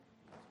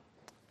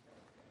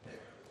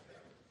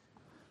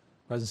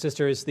Brothers and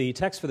sisters, the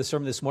text for the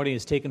sermon this morning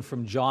is taken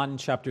from John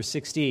chapter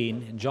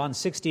 16. In John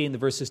 16, the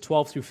verses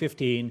 12 through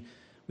 15,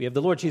 we have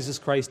the Lord Jesus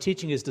Christ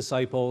teaching his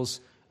disciples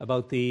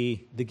about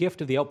the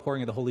gift of the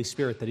outpouring of the Holy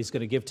Spirit that he's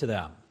going to give to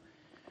them.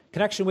 In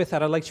connection with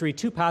that, I'd like to read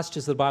two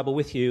passages of the Bible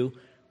with you.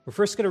 We're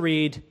first going to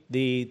read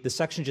the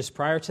section just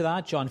prior to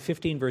that, John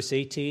 15, verse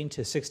 18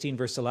 to 16,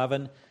 verse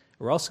 11.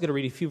 We're also going to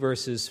read a few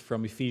verses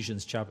from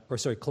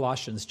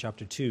Colossians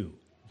chapter 2.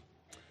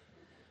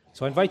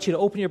 So I invite you to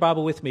open your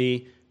Bible with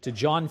me to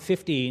John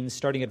 15,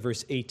 starting at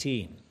verse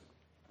 18.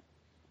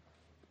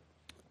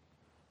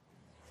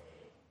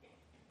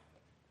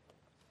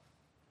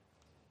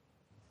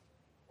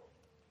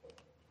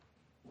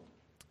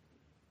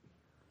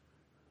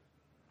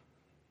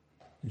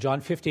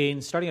 John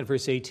 15, starting at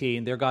verse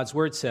 18, there God's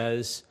word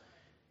says,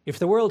 "If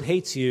the world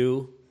hates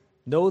you,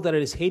 know that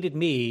it has hated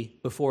me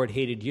before it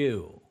hated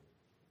you.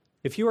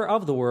 If you are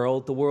of the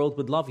world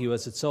would love you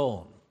as its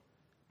own.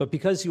 But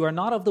because you are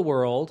not of the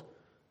world,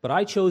 but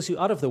I chose you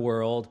out of the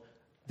world,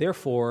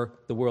 therefore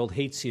the world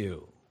hates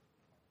you.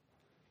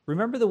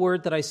 Remember the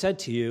word that I said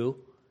to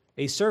you,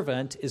 a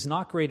servant is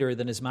not greater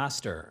than his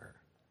master.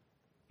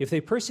 If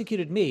they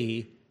persecuted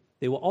me,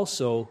 they will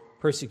also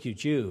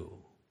persecute you.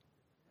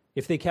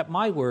 If they kept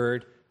my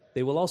word,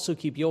 they will also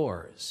keep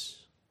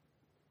yours.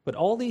 But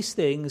all these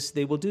things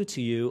they will do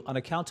to you on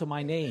account of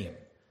my name,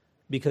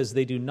 because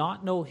they do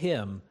not know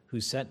him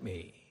who sent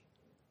me.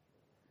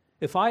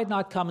 If I had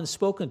not come and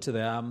spoken to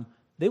them,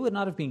 they would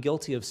not have been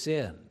guilty of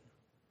sin.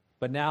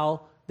 But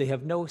now they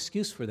have no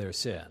excuse for their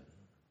sin.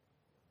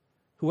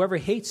 Whoever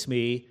hates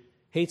me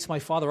hates my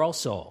Father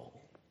also.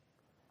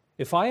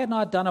 If I had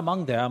not done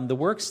among them the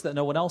works that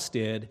no one else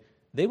did,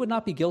 they would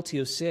not be guilty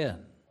of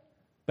sin.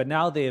 But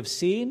now they have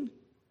seen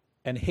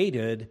and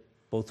hated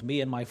both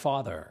me and my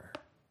Father.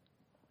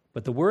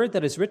 But the word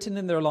that is written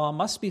in their law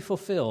must be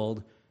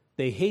fulfilled.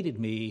 They hated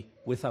me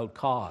without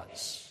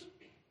cause.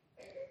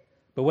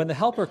 But when the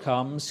Helper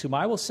comes, whom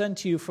I will send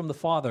to you from the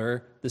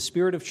Father, the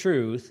Spirit of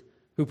truth,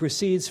 who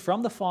proceeds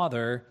from the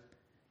Father,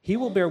 he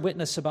will bear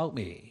witness about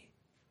me.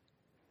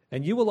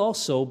 And you will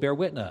also bear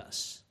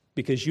witness,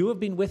 because you have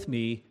been with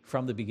me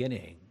from the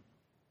beginning.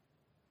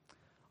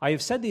 I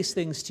have said these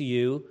things to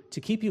you to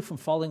keep you from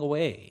falling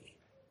away.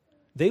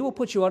 They will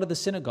put you out of the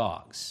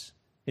synagogues.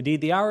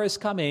 Indeed, the hour is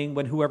coming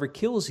when whoever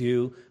kills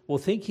you will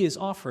think he is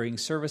offering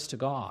service to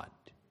God.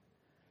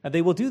 And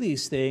they will do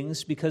these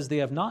things because they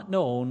have not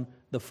known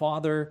the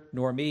Father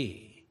nor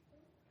me.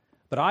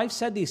 But I've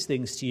said these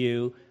things to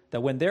you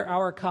that when their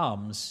hour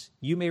comes,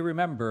 you may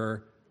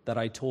remember that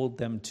I told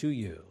them to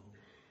you.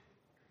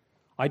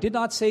 I did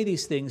not say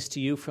these things to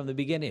you from the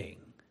beginning,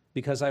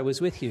 because I was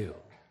with you.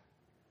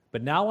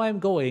 But now I am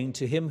going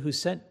to him who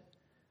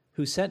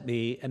sent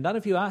me, and none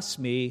of you asked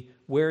me,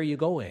 where are you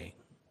going?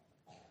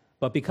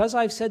 But because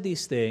I've said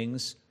these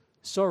things,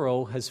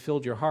 sorrow has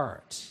filled your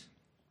heart.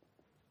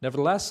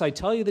 Nevertheless, I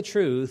tell you the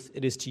truth,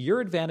 it is to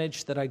your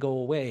advantage that I go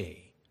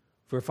away.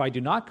 For if I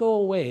do not go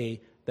away,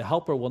 the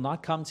Helper will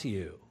not come to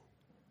you.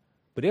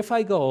 But if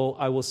I go,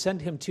 I will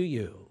send him to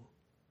you.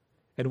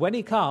 And when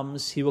he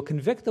comes, he will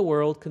convict the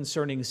world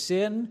concerning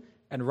sin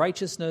and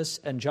righteousness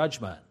and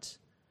judgment.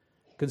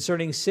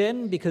 Concerning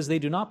sin, because they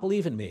do not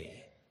believe in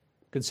me.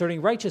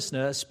 Concerning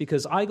righteousness,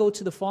 because I go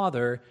to the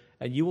Father,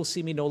 and you will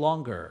see me no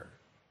longer.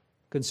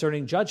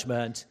 Concerning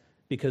judgment,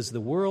 because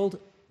the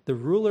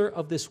ruler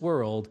of this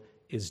world,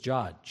 is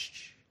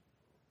judged."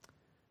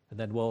 And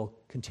then we'll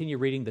continue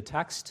reading the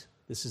text.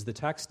 This is the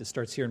text. It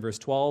starts here in verse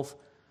 12.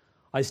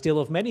 "I still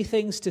have many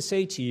things to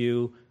say to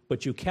you,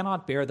 but you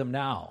cannot bear them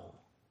now.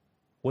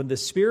 When the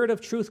Spirit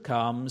of truth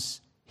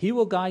comes, he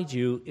will guide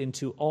you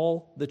into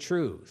all the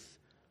truth.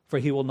 For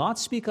he will not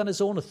speak on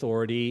his own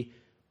authority,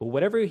 but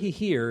whatever he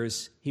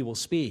hears, he will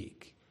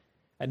speak.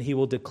 And he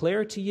will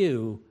declare to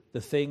you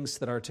the things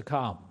that are to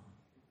come.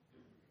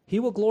 He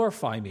will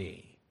glorify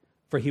me,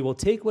 for he will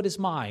take what is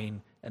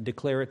mine and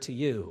declare it to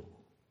you.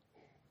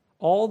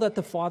 All that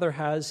the Father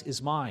has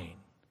is mine.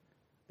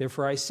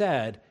 Therefore I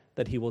said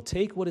that he will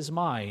take what is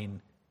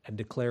mine and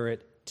declare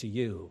it to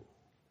you."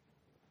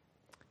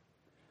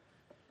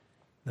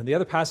 And the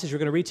other passage we're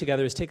going to read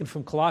together is taken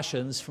from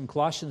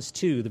Colossians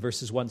 2, the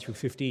verses 1 through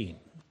 15.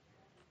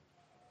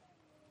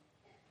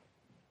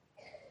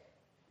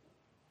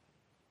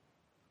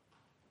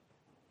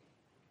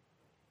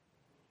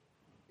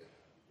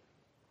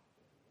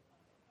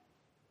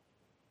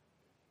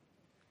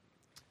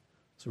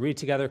 So read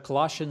together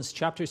Colossians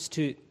chapter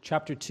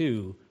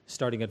 2,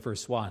 starting at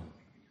verse 1.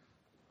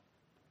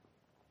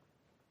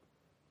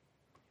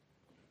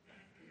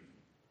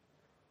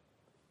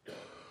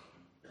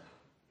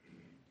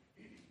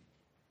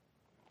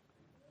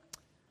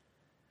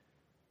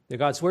 There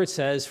God's word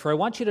says, "For I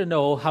want you to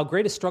know how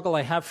great a struggle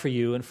I have for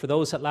you and for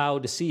those at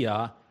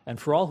Laodicea and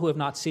for all who have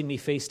not seen me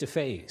face to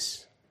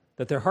face,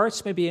 that their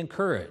hearts may be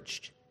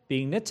encouraged,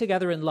 being knit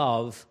together in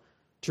love,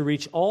 to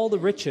reach all the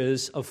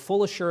riches of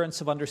full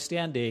assurance of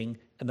understanding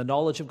and the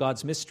knowledge of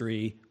God's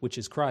mystery, which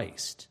is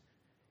Christ,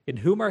 in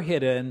whom are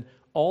hidden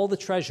all the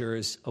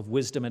treasures of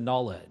wisdom and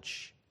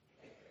knowledge.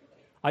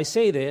 I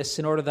say this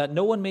in order that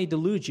no one may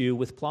delude you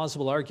with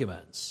plausible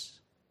arguments.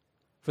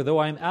 For though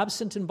I am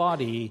absent in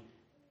body,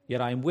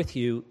 yet I am with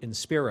you in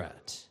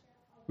spirit,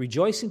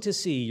 rejoicing to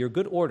see your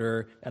good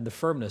order and the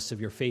firmness of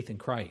your faith in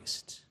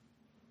Christ.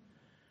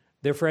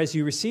 Therefore, as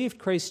you received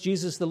Christ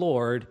Jesus the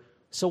Lord,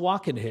 so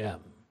walk in him,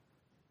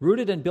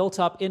 rooted and built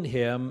up in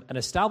him and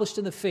established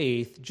in the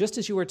faith, just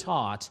as you were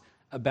taught,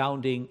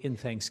 abounding in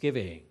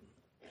thanksgiving.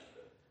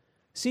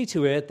 See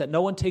to it that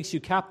no one takes you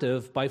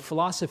captive by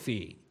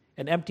philosophy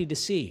and empty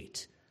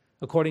deceit,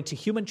 according to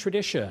human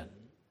tradition,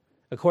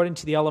 according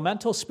to the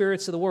elemental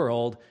spirits of the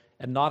world,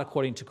 and not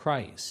according to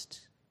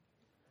Christ.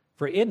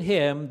 For in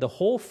him the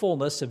whole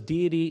fullness of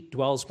deity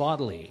dwells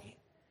bodily,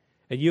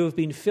 and you have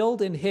been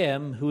filled in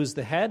him who is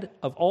the head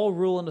of all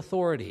rule and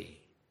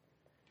authority.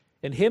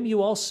 In him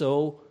you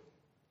also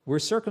were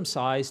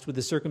circumcised with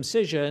the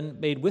circumcision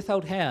made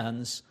without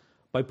hands,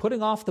 by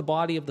putting off the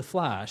body of the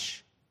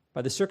flesh,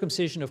 by the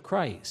circumcision of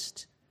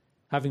Christ,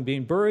 having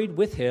been buried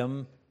with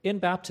him in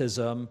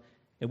baptism,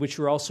 in which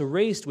you were also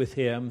raised with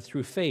him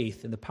through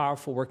faith in the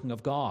powerful working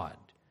of God,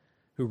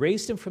 who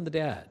raised him from the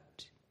dead.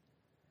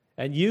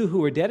 And you who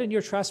were dead in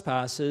your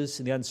trespasses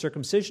and the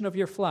uncircumcision of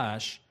your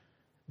flesh,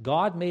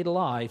 God made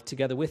alive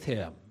together with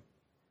him,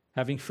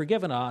 having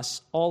forgiven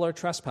us all our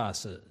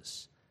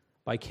trespasses,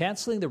 by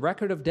canceling the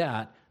record of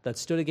debt that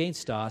stood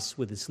against us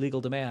with its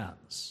legal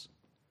demands.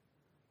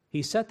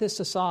 He set this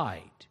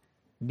aside,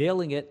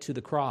 nailing it to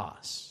the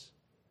cross.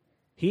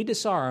 He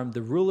disarmed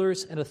the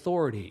rulers and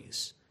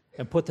authorities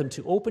and put them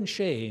to open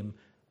shame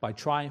by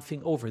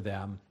triumphing over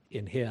them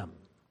in him.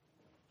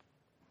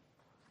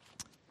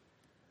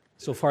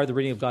 So far, the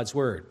reading of God's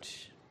word.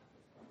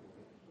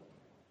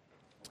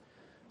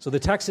 So the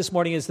text this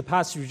morning is the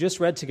passage we just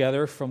read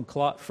together from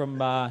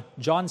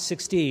John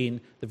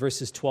 16, the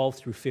verses 12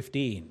 through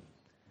 15.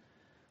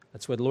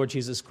 That's where the Lord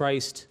Jesus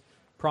Christ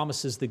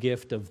promises the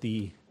gift of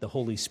the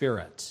Holy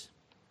Spirit.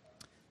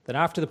 Then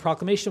after the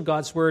proclamation of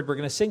God's word, we're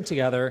going to sing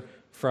together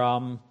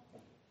from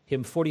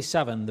hymn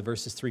 47, the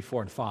verses 3,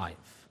 4, and 5.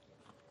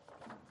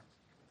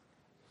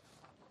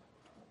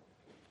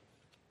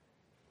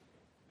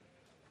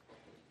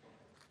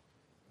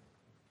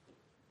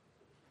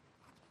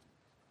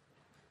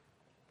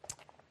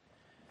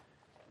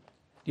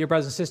 Dear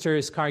brothers and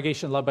sisters,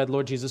 congregation loved by the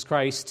Lord Jesus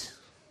Christ,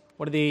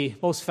 one of the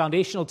most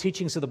foundational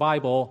teachings of the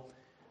Bible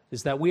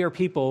is that we are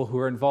people who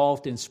are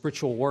involved in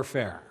spiritual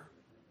warfare.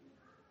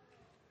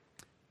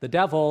 The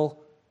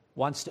devil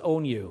wants to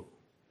own you.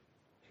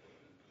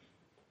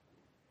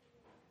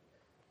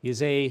 He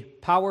is a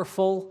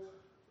powerful,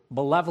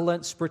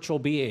 malevolent spiritual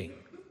being.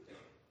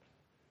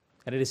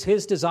 And it is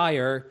his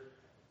desire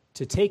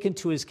to take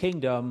into his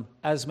kingdom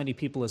as many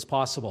people as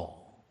possible.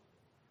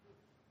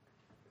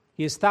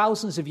 He has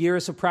thousands of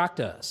years of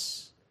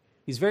practice.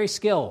 He's very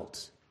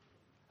skilled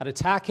at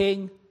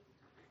attacking,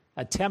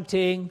 at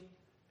tempting,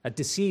 at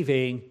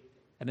deceiving,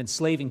 and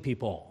enslaving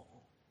people.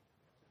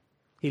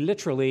 He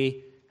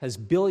literally has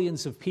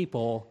billions of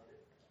people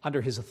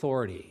under his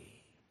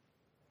authority.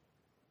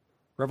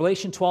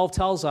 Revelation 12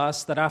 tells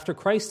us that after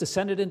Christ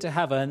ascended into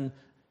heaven,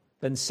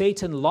 then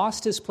Satan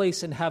lost his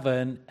place in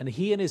heaven, and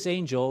he and his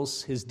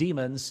angels, his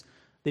demons,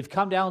 they've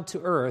come down to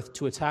earth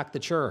to attack the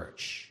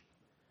church.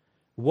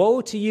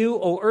 Woe to you,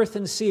 O earth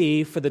and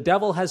sea, for the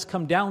devil has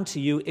come down to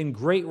you in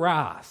great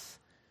wrath,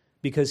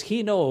 because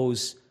he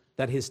knows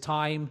that his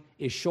time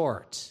is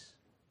short.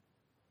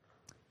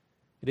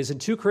 It is in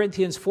 2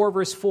 Corinthians 4,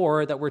 verse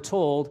 4, that we're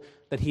told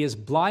that he has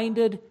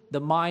blinded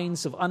the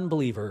minds of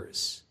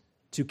unbelievers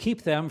to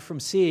keep them from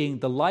seeing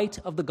the light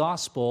of the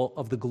gospel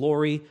of the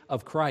glory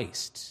of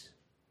Christ.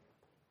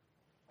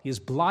 He has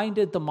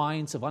blinded the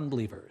minds of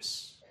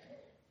unbelievers.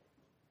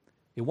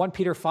 In 1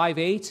 Peter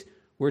 5:8,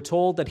 we're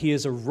told that he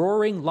is a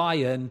roaring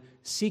lion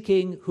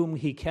seeking whom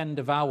he can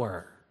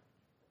devour.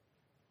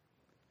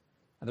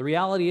 And the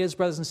reality is,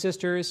 brothers and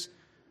sisters,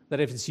 that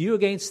if it's you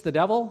against the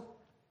devil,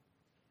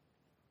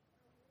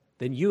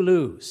 then you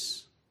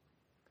lose,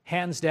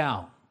 hands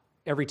down,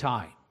 every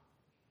time.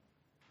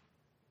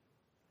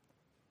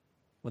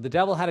 When the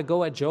devil had a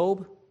go at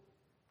Job,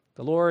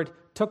 the Lord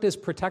took his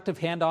protective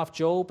hand off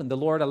Job, and the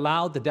Lord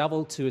allowed the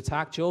devil to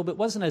attack Job. It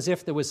wasn't as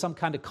if there was some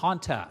kind of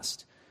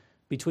contest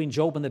between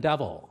Job and the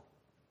devil.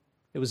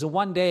 It was a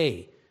one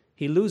day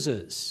he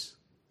loses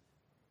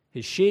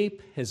his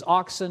sheep, his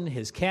oxen,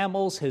 his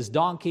camels, his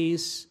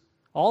donkeys,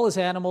 all his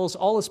animals,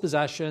 all his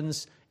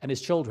possessions, and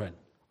his children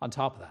on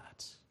top of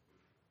that.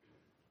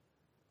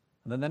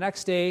 And then the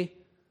next day,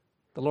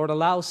 the Lord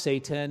allows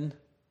Satan,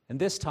 and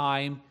this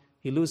time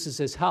he loses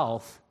his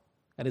health,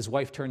 and his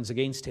wife turns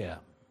against him.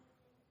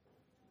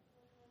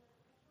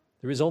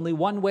 There is only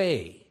one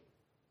way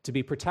to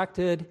be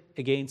protected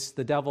against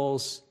the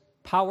devil's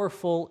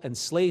powerful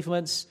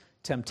enslavements,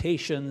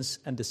 temptations,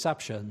 and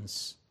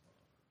deceptions,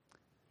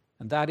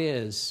 and that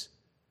is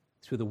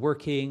through the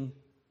working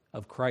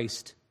of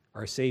Christ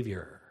our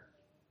Savior.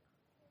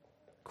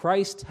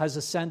 Christ has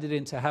ascended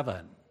into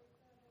heaven,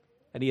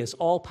 and he has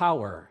all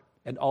power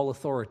and all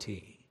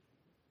authority,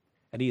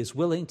 and he is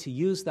willing to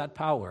use that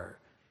power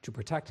to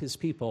protect his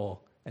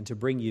people and to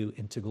bring you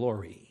into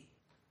glory.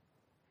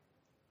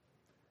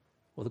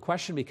 Well, the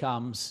question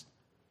becomes,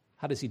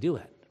 how does he do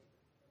it?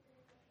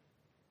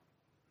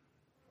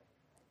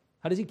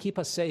 How does he keep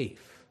us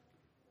safe?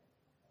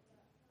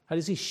 How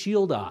does he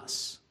shield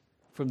us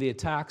from the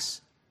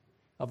attacks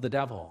of the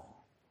devil?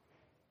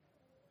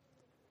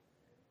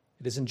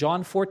 It is in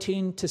John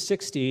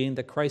 14-16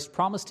 that Christ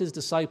promised his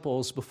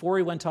disciples before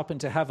he went up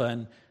into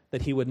heaven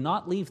that he would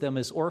not leave them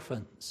as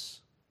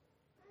orphans.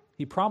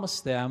 He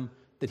promised them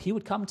that he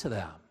would come to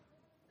them.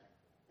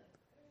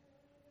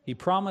 He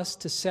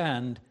promised to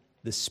send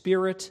the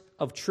Spirit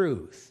of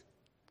truth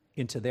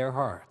into their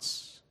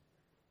hearts.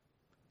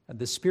 And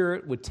the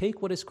Spirit would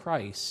take what is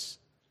Christ's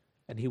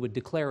and he would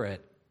declare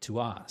it to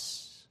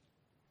us.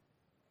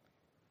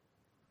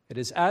 It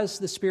is as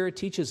the Spirit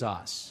teaches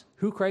us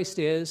who Christ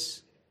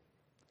is,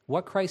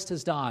 what Christ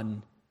has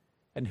done,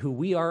 and who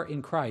we are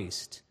in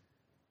Christ,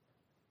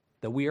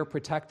 that we are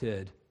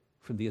protected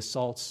from the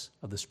assaults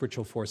of the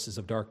spiritual forces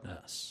of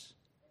darkness.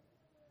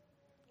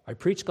 I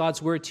preach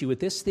God's word to you with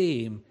this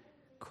theme: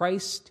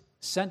 Christ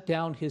sent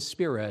down his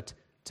Spirit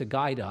to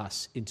guide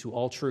us into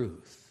all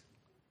truth.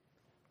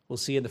 We'll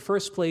see in the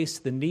first place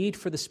the need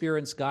for the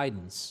Spirit's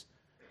guidance,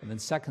 and then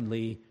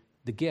secondly,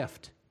 the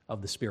gift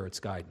of the Spirit's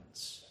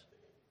guidance.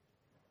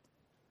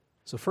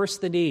 So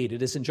first, the need.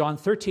 It is in John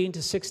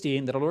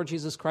 13-16 that our Lord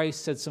Jesus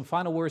Christ said some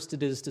final words to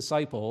his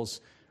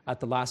disciples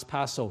at the last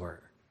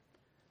Passover.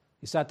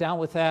 He sat down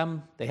with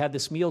them, they had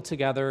this meal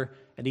together,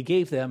 and he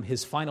gave them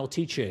his final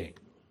teaching.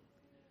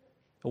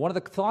 And one of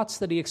the thoughts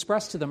that he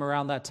expressed to them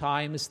around that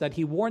time is that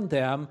he warned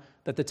them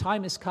that the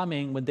time is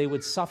coming when they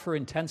would suffer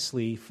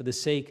intensely for the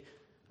sake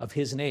of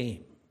his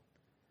name.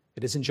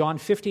 It is in John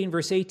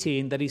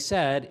 15-18 that he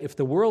said, "If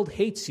the world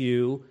hates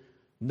you,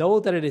 know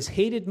that it has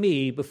hated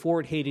me before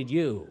it hated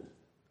you.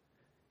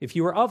 If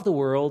you were of the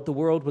world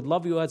would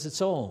love you as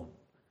its own.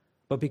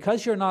 But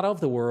because you're not of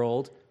the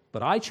world,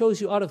 but I chose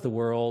you out of the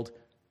world,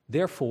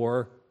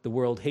 therefore the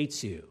world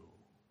hates you."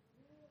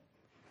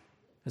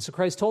 And so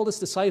Christ told his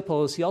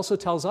disciples, he also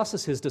tells us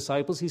as his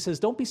disciples, he says,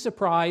 don't be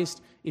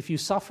surprised if you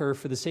suffer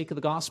for the sake of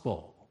the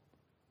gospel.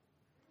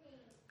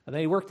 And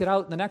then he worked it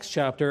out in the next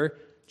chapter,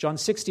 John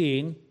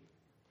 16.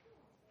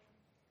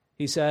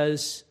 He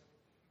says,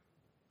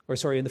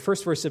 in the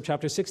first verse of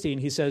chapter 16,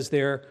 he says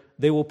there,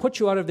 "They will put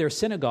you out of their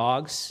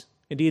synagogues.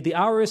 Indeed, the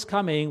hour is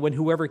coming when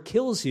whoever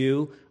kills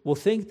you will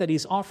think that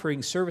he's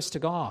offering service to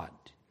God.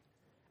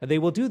 And they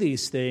will do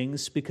these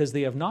things because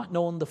they have not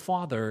known the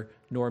Father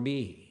nor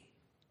me."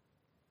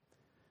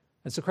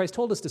 And so Christ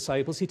told his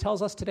disciples, he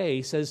tells us today,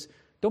 he says,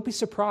 don't be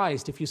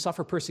surprised if you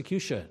suffer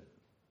persecution.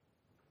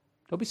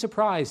 Don't be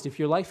surprised if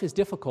your life is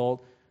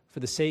difficult for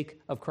the sake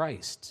of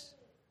Christ.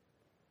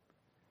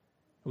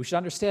 We should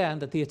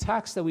understand that the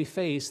attacks that we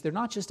face, they're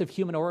not just of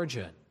human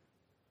origin.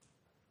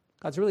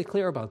 God's really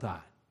clear about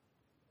that.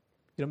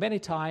 Many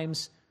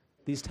times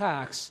these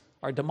attacks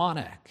are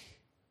demonic.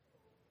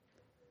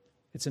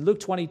 It's in Luke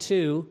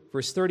 22,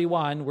 verse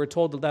 31, we're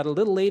told that a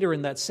little later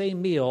in that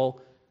same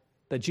meal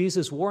that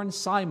Jesus warned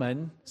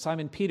Simon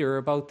Peter,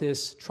 about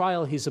this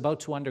trial he's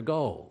about to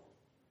undergo.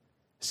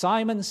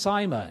 "Simon,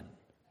 Simon,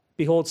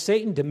 behold,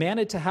 Satan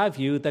demanded to have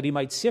you that he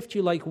might sift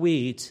you like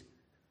wheat,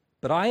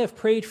 but I have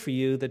prayed for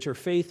you that your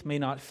faith may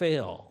not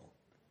fail.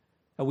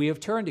 And we have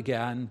turned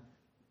again,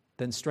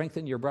 then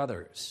strengthen your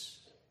brothers."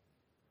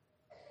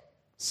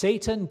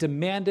 Satan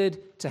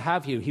demanded to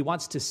have you. He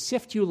wants to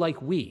sift you like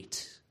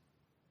wheat.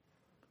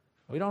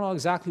 We don't know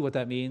exactly what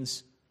that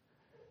means,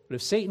 but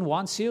if Satan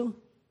wants you,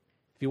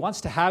 if he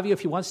wants to have you, if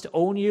he wants to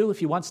own you, if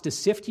he wants to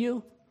sift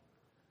you,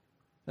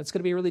 that's going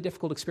to be a really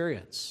difficult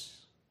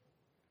experience.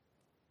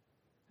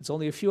 It's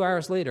only a few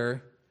hours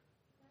later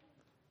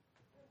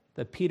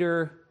that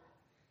Peter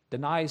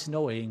denies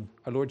knowing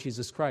our Lord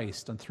Jesus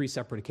Christ on 3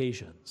 separate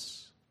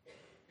occasions.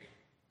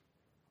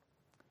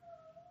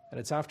 And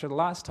it's after the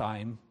last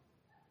time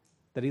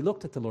that he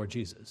looked at the Lord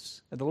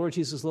Jesus, and the Lord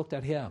Jesus looked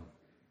at him.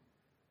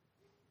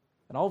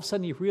 And all of a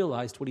sudden he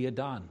realized what he had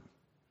done.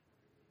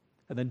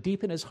 And then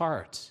deep in his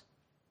heart,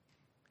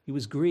 he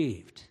was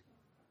grieved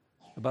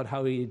about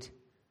how he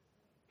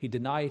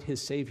denied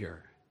his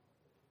Savior.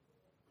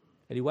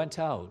 And he went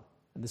out,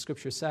 and the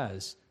scripture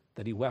says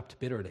that he wept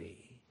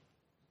bitterly.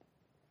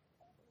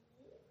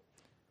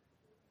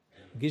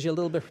 It gives you a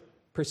little bit of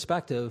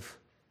perspective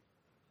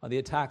on the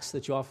attacks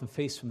that you often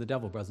face from the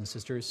devil, brothers and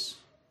sisters.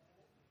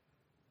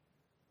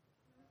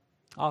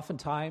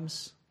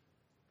 Oftentimes,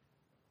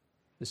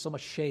 there's so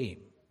much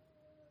shame.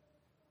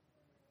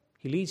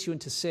 He leads you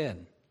into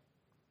sin,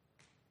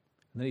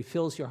 and then he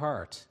fills your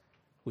heart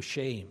with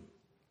shame.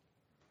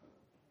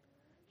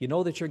 You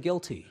know that you're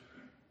guilty,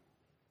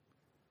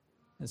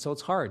 and so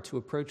it's hard to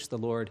approach the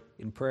Lord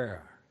in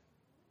prayer.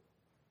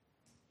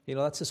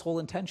 That's his whole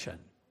intention.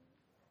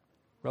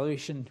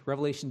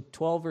 Revelation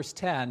 12, verse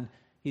 10,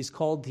 he's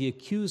called the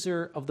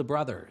accuser of the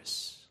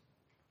brothers.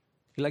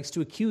 He likes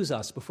to accuse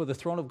us before the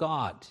throne of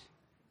God.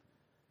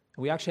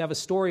 And we actually have a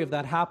story of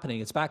that happening.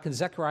 It's back in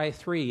Zechariah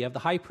 3. You have the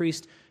high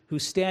priest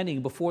who's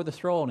standing before the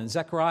throne. And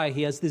Zechariah,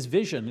 he has this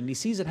vision, and he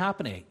sees it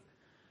happening.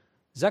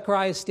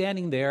 Zechariah is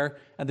standing there,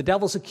 and the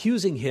devil's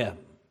accusing him.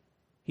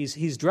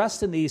 He's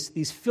dressed in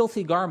these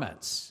filthy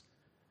garments,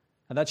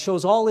 and that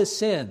shows all his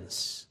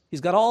sins.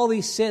 He's got all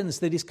these sins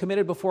that he's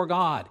committed before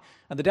God,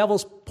 and the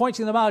devil's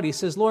pointing them out. He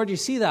says, Lord, do you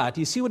see that?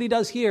 Do you see what he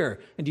does here?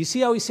 And do you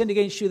see how he sinned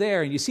against you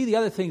there? And you see the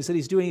other things that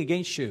he's doing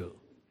against you?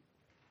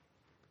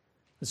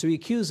 And so he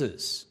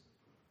accuses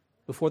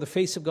before the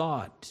face of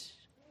God.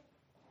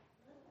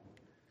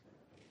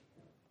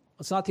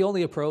 It's not the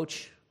only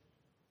approach.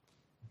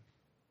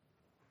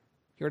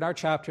 Here in our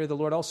chapter, the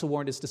Lord also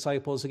warned his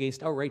disciples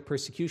against outright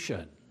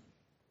persecution.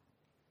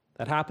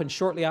 That happened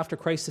shortly after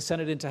Christ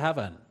ascended into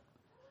heaven.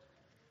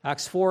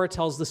 Acts 4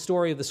 tells the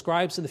story of the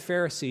scribes and the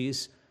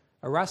Pharisees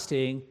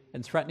arresting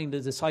and threatening the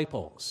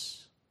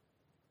disciples.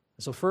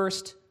 So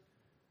first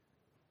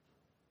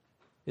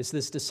is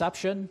this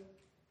deception,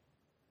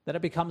 then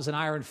it becomes an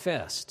iron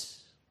fist.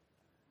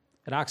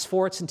 In Acts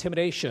 4, it's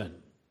intimidation.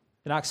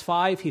 In Acts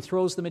 5, he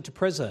throws them into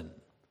prison.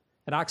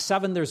 In Acts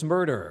 7, there's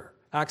murder.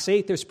 Acts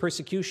 8, there's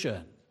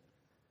persecution.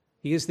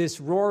 He is this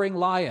roaring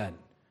lion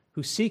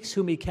who seeks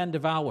whom he can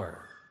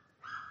devour.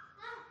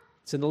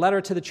 It's in the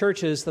letter to the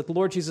churches that the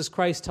Lord Jesus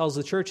Christ tells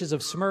the churches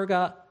of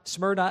Smyrna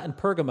and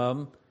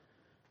Pergamum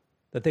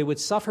that they would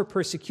suffer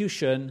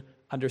persecution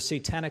under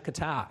satanic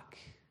attack.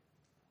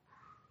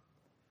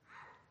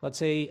 Let's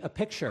say a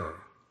picture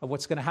of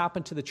what's going to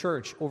happen to the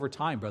church over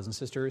time, brothers and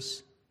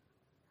sisters.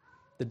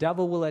 The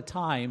devil will at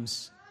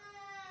times,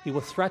 he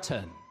will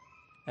threaten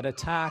and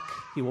attack,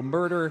 he will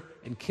murder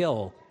and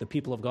kill the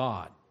people of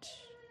God.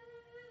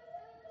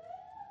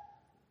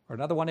 Or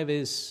another one of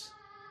his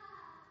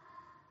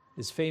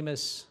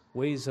famous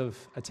ways of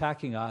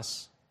attacking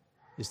us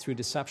is through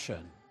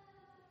deception.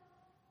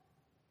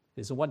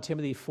 It is in 1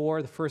 Timothy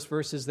 4, the first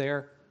verse is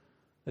there,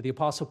 that the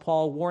Apostle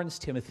Paul warns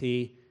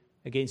Timothy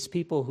against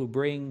people who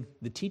bring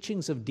the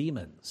teachings of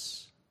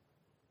demons.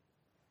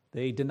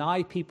 They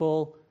deny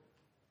people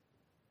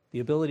the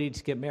ability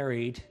to get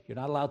married. You're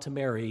not allowed to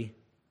marry.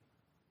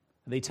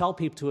 And they tell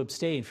people to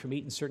abstain from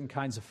eating certain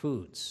kinds of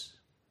foods.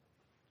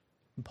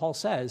 And Paul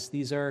says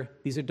these are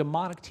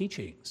demonic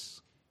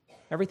teachings.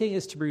 Everything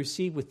is to be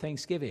received with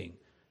thanksgiving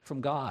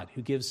from God,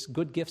 who gives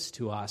good gifts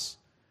to us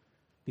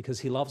because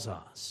he loves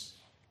us.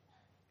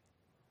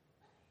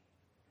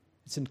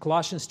 It's in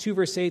Colossians 2,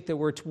 verse 8 that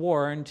we're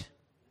warned.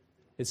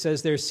 It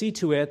says there, see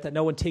to it that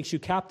no one takes you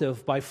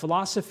captive by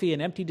philosophy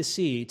and empty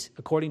deceit,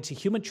 according to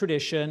human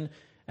tradition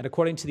and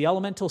according to the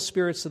elemental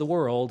spirits of the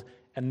world,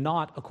 and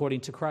not according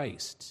to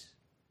Christ.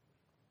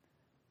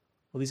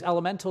 Well, these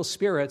elemental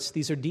spirits,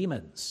 these are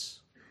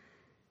demons.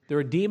 There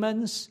are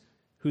demons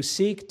who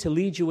seek to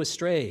lead you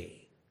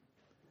astray.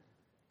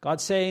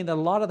 God's saying that a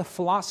lot of the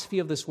philosophy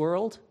of this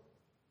world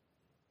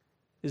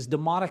is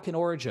demonic in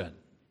origin.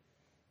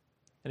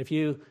 And if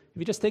you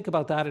just think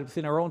about that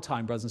within our own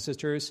time, brothers and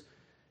sisters,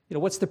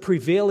 what's the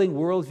prevailing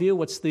worldview?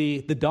 What's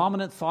the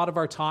dominant thought of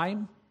our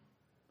time?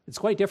 It's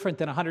quite different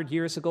than 100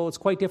 years ago. It's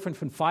quite different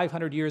from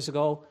 500 years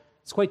ago.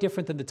 It's quite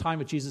different than the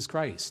time of Jesus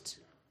Christ.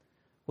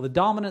 Well, the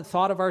dominant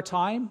thought of our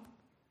time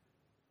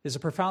is a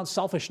profound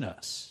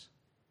selfishness.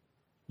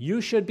 You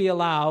should be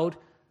allowed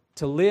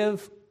to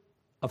live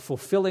a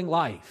fulfilling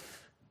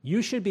life.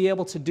 You should be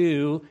able to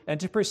do and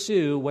to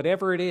pursue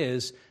whatever it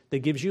is that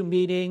gives you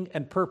meaning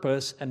and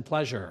purpose and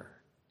pleasure.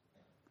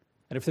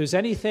 And if there's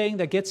anything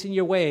that gets in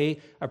your way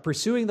of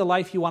pursuing the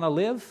life you want to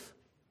live,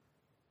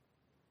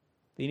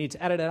 you need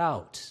to edit it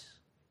out.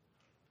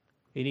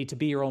 You need to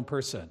be your own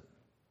person.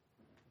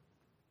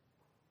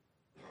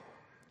 It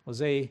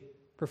was a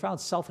profound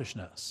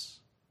selfishness.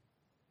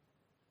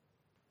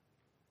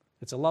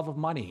 It's a love of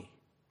money.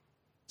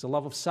 It's a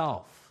love of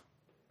self.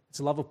 It's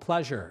a love of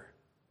pleasure.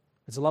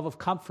 It's a love of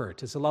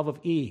comfort. It's a love of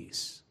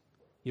ease.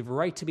 You have a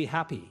right to be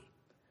happy.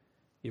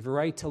 You have a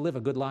right to live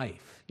a good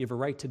life. You have a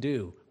right to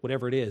do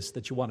whatever it is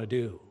that you want to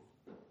do.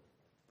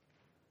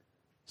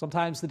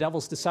 Sometimes the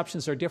devil's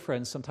deceptions are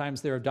different.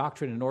 Sometimes they're of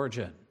doctrine and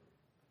origin.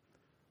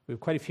 We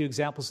have quite a few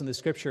examples in the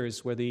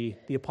scriptures where the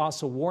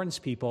apostle warns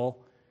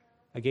people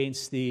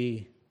against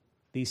these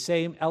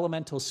same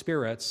elemental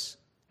spirits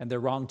and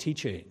their wrong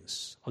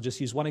teachings. I'll just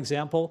use one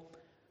example.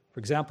 For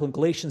example, in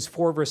Galatians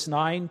 4, verse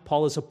 9,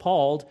 Paul is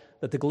appalled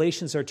that the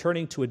Galatians are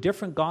turning to a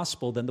different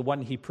gospel than the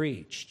one he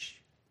preached.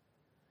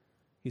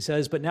 He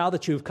says, but now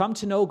that you have come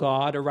to know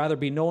God, or rather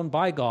be known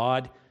by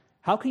God,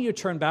 how can you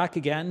turn back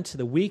again to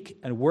the weak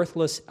and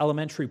worthless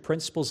elementary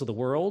principles of the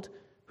world,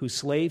 whose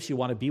slaves you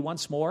want to be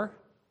once more?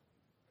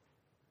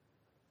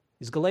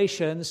 These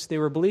Galatians, they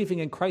were believing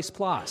in Christ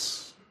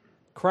plus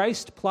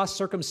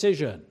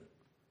circumcision,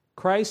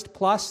 Christ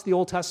plus the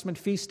Old Testament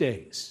feast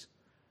days.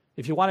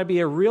 If you want to be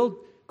a real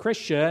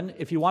Christian,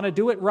 if you want to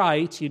do it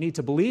right, you need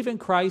to believe in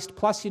Christ,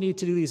 plus you need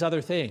to do these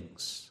other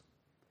things.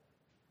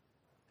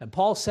 And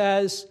Paul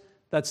says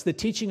that's the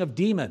teaching of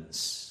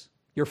demons.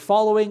 You're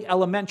following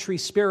elementary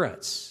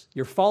spirits.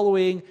 You're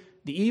following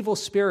the evil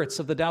spirits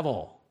of the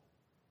devil.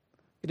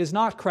 It is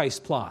not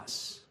Christ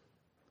plus.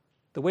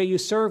 The way you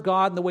serve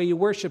God and the way you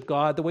worship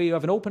God, the way you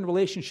have an open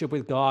relationship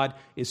with God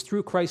is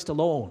through Christ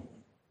alone.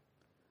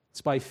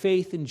 It's by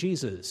faith in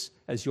Jesus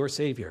as your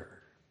Savior.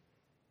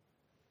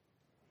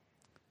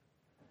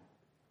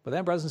 But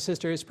then, brothers and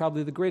sisters,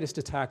 probably the greatest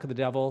attack of the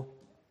devil,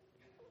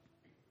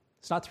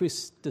 it's not through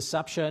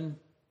deception,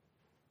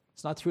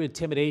 it's not through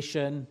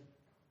intimidation,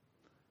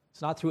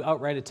 it's not through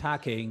outright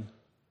attacking,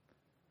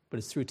 but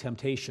it's through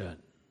temptation.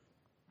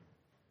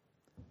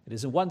 It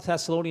is in 1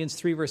 Thessalonians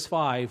 3, verse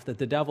 5, that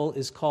the devil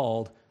is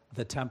called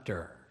the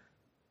tempter.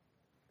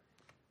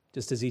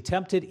 Just as he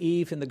tempted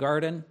Eve in the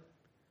garden,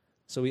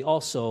 so he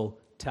also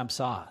tempts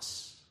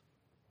us.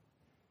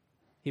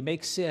 He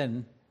makes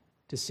sin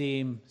to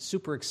seem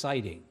super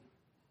exciting,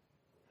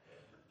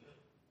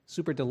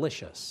 super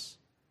delicious,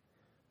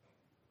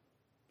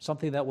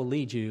 something that will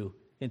lead you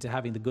into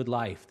having the good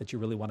life that you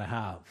really want to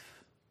have.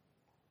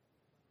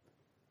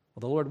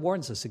 Well, the Lord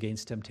warns us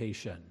against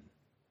temptation.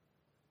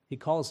 He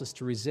calls us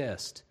to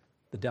resist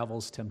the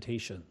devil's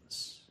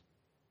temptations.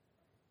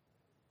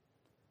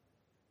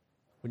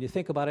 When you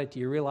think about it, do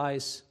you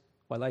realize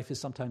why life is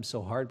sometimes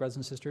so hard, brothers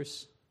and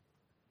sisters?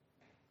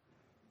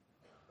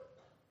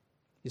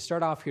 You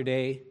start off your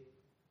day,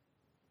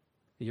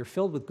 you're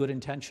filled with good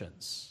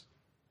intentions.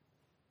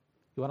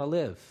 You want to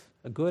live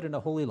a good and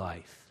a holy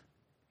life.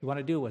 You want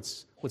to do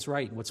what's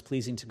right and what's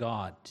pleasing to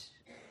God.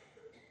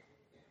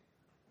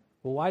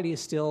 Well, why do you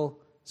still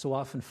so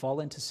often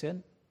fall into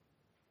sin?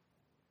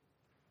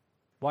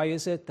 Why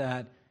is it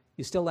that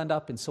you still end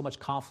up in so much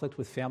conflict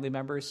with family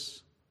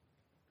members,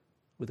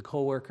 with a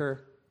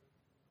coworker,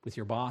 with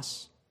your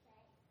boss?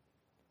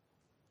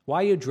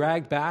 Why are you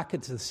dragged back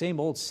into the same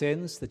old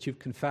sins that you've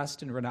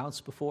confessed and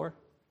renounced before?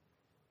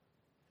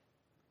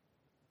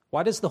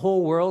 Why does the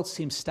whole world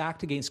seem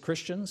stacked against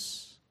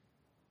Christians?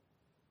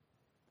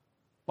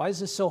 Why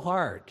is this so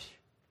hard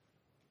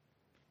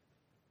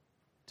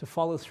to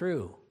follow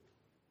through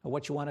on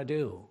what you want to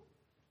do?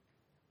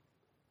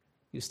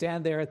 You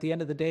stand there at the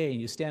end of the day and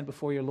you stand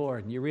before your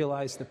Lord and you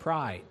realize the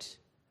pride.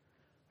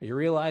 Or you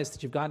realize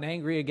that you've gotten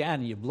angry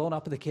again and you've blown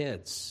up at the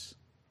kids.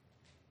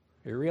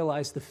 Or you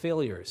realize the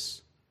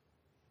failures,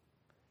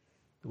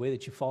 the way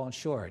that you've fallen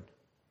short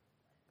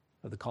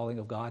of the calling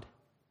of God.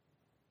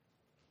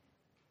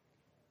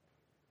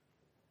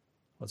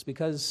 Well, it's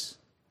because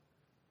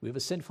we have a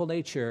sinful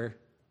nature.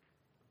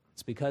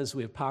 It's because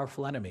we have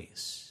powerful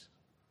enemies.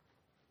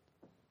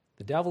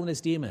 The devil and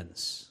his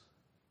demons,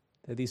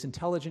 they're these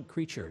intelligent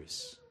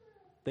creatures.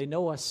 They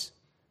know us,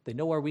 they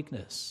know our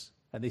weakness,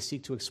 and they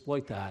seek to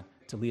exploit that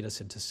to lead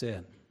us into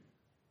sin.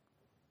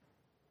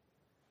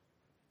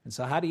 And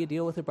so how do you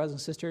deal with it, brothers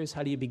and sisters?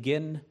 How do you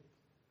begin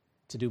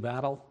to do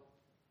battle?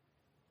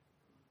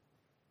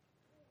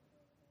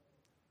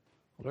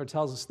 The Lord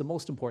tells us the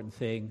most important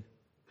thing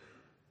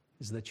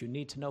is that you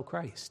need to know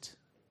Christ.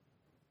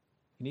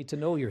 You need to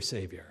know your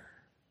Savior.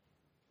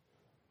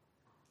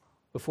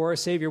 Before our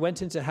Savior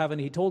went into heaven,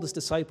 he told his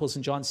disciples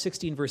in John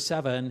 16, verse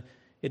 7,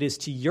 "It is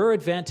to your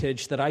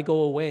advantage that I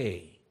go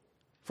away.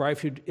 For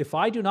if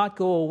I do not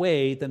go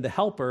away, then the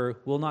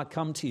Helper will not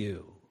come to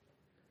you.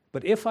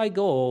 But if I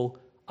go,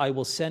 I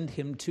will send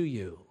him to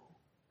you."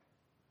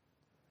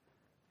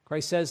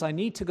 Christ says, I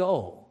need to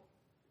go,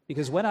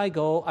 because when I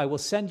go, I will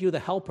send you the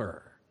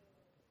Helper.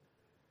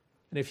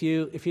 And if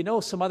you know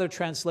some other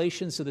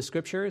translations of the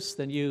Scriptures,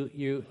 then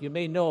you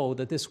may know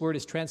that this word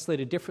is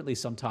translated differently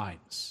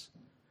sometimes.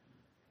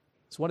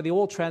 It's one of the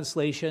old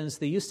translations.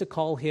 They used to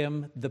call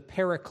him the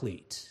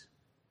Paraclete.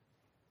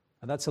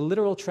 And that's a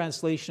literal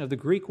translation of the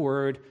Greek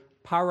word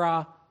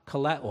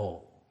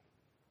parakaleo.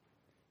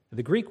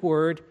 The Greek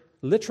word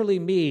literally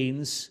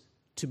means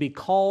to be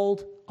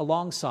called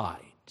alongside.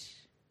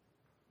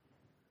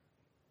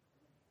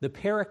 The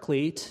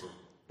Paraclete,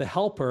 the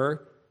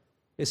helper,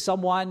 is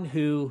someone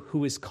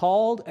who is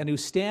called and who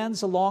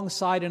stands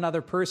alongside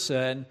another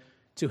person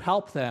to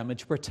help them and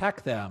to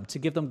protect them, to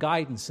give them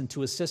guidance and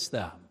to assist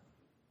them.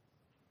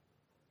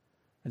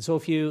 And so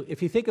if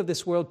you think of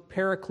this word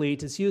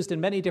paraclete, it's used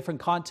in many different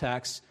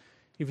contexts.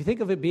 If you think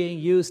of it being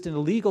used in a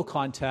legal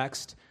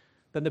context,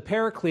 then the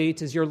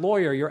paraclete is your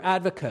lawyer, your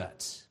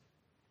advocate.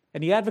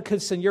 And he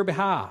advocates on your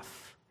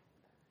behalf.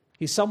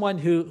 He's someone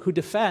who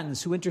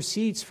defends, who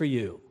intercedes for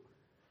you.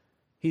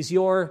 He's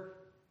your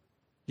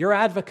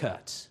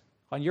advocate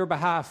on your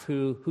behalf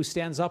who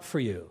stands up for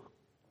you.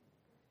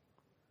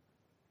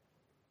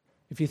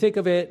 If you think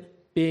of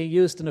it being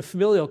used in a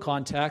familial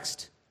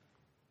context,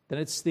 then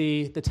it's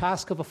the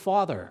task of a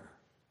father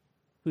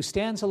who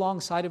stands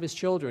alongside of his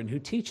children, who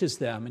teaches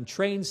them and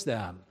trains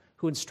them,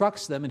 who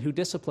instructs them and who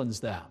disciplines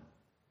them.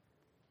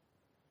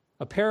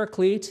 A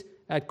paraclete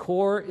at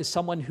core is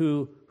someone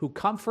who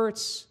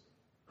comforts,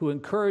 who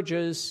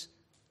encourages,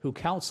 who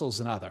counsels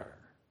another.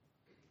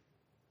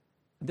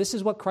 This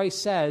is what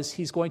Christ says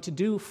he's going to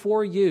do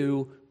for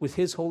you with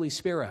his Holy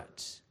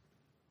Spirit.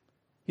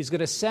 He's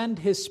going to send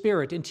his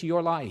Spirit into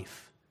your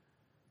life,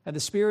 and the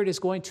Spirit is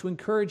going to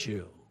encourage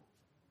you.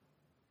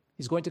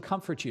 He's going to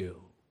comfort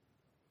you.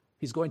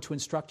 He's going to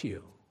instruct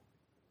you.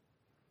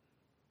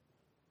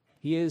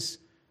 He is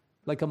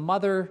like a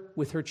mother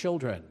with her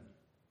children.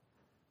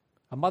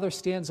 A mother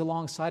stands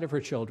alongside of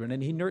her children,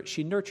 and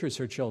she nurtures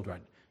her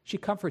children. She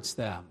comforts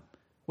them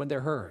when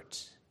they're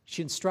hurt.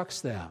 She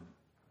instructs them.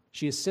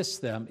 She assists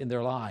them in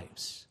their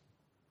lives.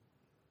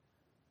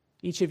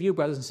 Each of you,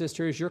 brothers and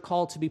sisters, you're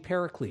called to be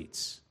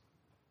paracletes.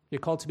 You're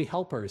called to be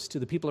helpers to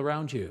the people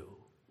around you.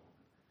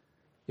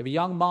 You have a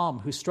young mom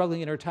who's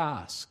struggling in her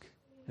task,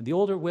 and the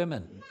older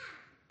women,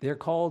 they're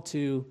called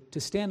to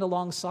stand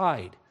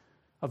alongside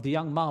of the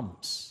young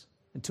moms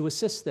and to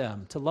assist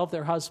them, to love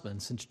their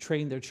husbands and to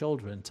train their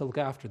children, to look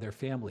after their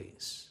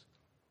families.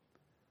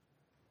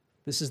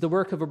 This is the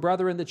work of a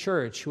brother in the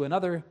church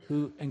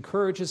who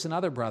encourages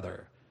another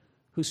brother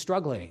who's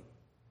struggling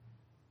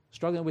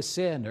with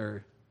sin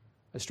or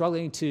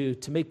struggling to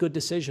make good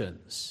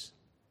decisions,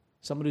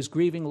 someone who's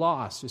grieving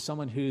loss or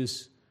someone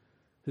who's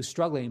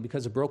struggling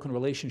because of broken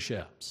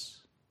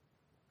relationships.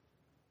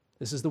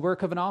 This is the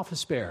work of an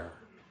office bearer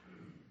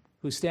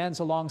who stands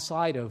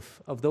alongside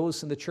of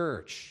those in the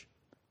church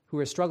who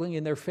are struggling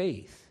in their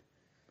faith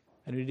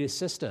and who need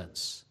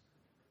assistance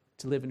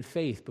to live in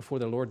faith before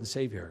their Lord and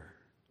Savior.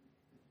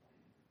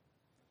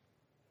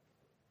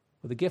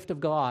 Well, the gift of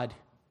God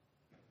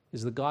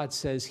is that God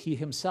says he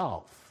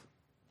himself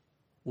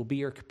will be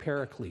your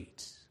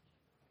paraclete.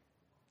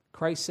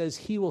 Christ says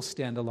he will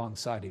stand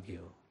alongside of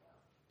you.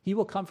 He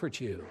will comfort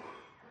you.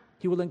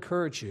 He will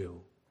encourage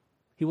you.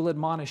 He will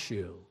admonish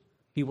you.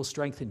 He will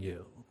strengthen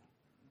you.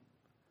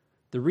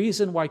 The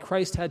reason why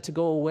Christ had to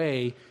go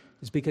away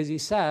is because he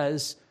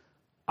says,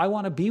 I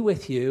want to be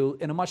with you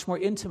in a much more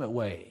intimate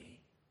way.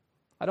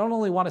 I don't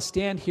only want to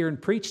stand here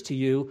and preach to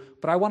you,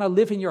 but I want to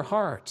live in your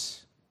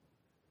heart.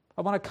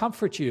 I want to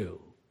comfort you.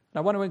 And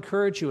I want to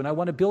encourage you, and I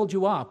want to build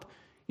you up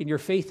in your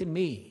faith in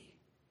me.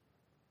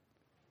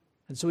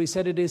 And so he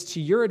said, it is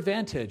to your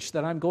advantage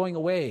that I'm going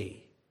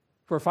away.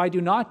 For if I do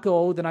not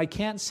go, then I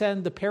can't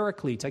send the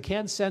paraclete. I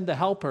can't send the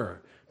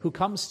helper who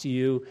comes to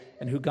you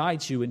and who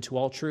guides you into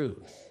all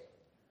truth.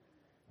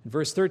 In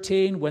verse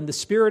 13, when the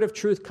Spirit of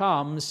truth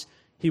comes,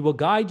 he will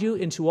guide you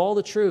into all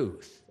the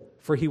truth.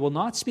 For he will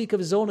not speak of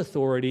his own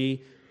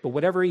authority, but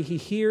whatever he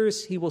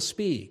hears, he will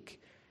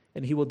speak.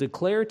 And he will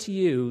declare to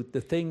you the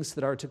things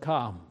that are to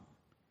come.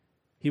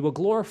 He will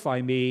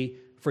glorify me,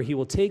 for he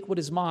will take what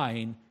is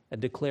mine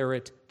and declare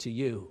it to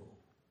you.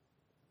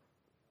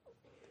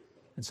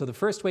 And so the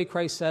first way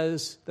Christ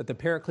says that the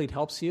Paraclete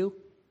helps you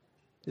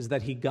is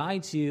that he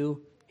guides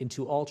you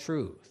into all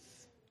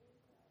truth.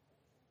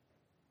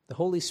 The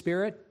Holy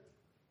Spirit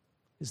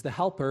is the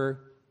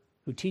helper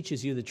who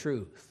teaches you the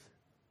truth.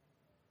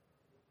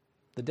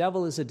 The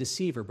devil is a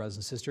deceiver, brothers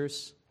and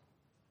sisters.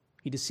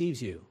 He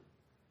deceives you.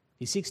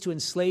 He seeks to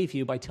enslave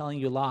you by telling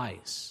you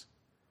lies.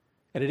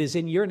 And it is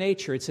in your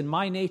nature, it's in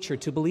my nature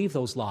to believe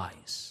those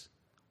lies.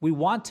 We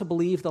want to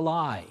believe the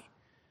lie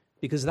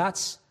because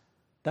that's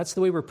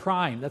the way we're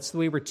primed, that's the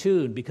way we're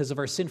tuned because of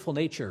our sinful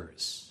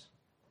natures.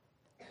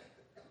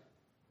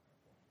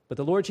 But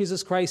the Lord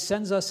Jesus Christ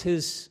sends us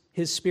his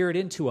Spirit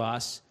into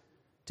us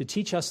to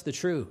teach us the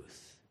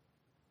truth.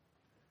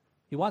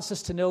 He wants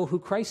us to know who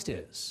Christ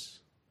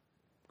is.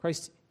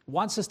 Christ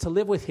wants us to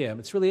live with him.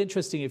 It's really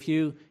interesting. If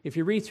you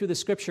read through the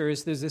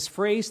scriptures, there's this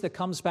phrase that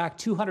comes back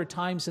 200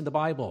 times in the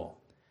Bible.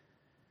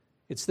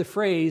 It's the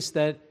phrase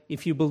that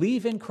if you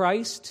believe in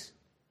Christ,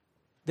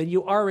 then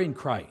you are in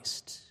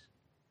Christ.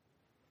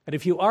 And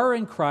if you are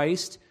in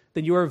Christ,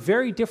 then you are a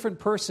very different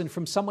person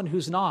from someone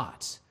who's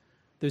not.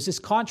 There's this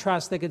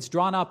contrast that gets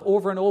drawn up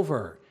over and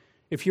over.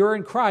 If you're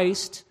in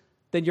Christ,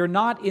 then you're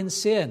not in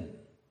sin.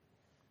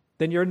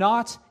 Then you're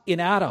not in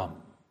Adam.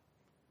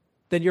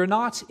 Then you're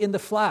not in the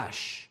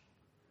flesh.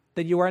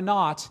 Then you are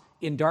not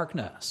in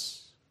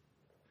darkness.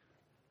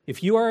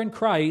 If you are in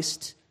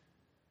Christ,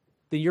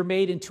 then you're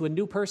made into a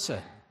new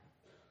person.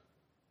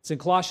 It's in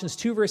Colossians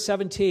 2, verse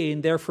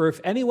 17, therefore, if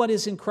anyone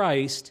is in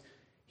Christ,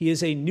 he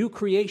is a new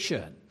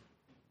creation.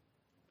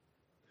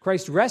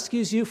 Christ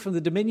rescues you from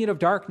the dominion of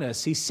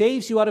darkness. He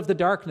saves you out of the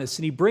darkness,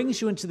 and he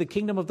brings you into the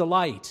kingdom of the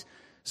light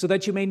so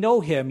that you may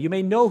know him. You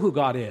may know who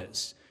God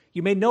is.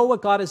 You may know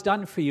what God has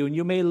done for you, and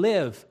you may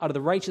live out of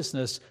the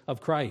righteousness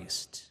of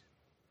Christ.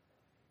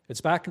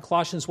 It's back in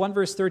Colossians 1,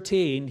 verse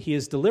 13. He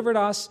has delivered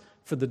us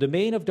from the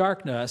domain of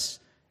darkness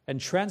and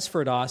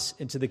transferred us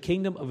into the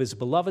kingdom of his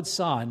beloved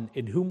Son,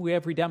 in whom we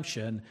have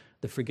redemption,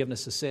 the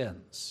forgiveness of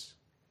sins.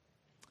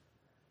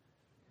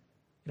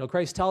 You know,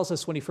 Christ tells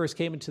us when he first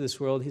came into this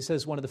world, he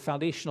says one of the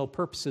foundational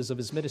purposes of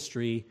his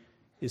ministry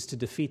is to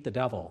defeat the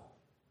devil.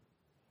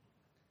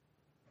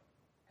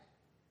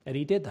 And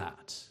he did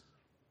that.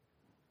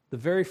 The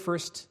very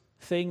first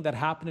thing that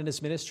happened in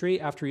his ministry,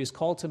 after he is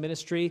called to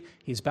ministry,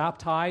 he's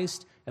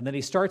baptized, and then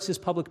he starts his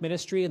public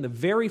ministry, and the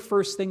very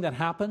first thing that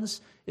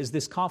happens is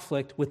this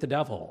conflict with the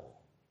devil.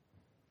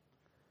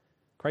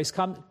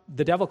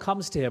 The devil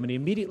comes to him, and he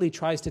immediately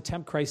tries to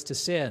tempt Christ to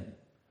sin.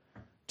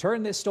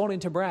 Turn this stone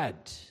into bread,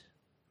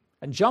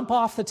 and jump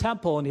off the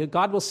temple, and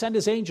God will send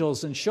his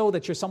angels and show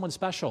that you're someone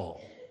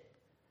special.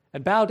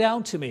 And bow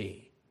down to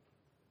me,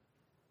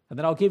 and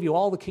then I'll give you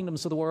all the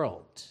kingdoms of the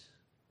world.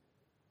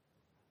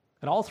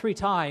 And all three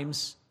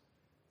times,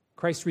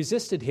 Christ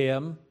resisted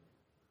him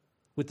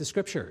with the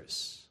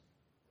scriptures.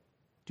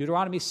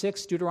 Deuteronomy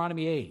 6,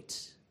 Deuteronomy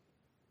 8.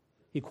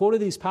 He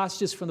quoted these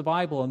passages from the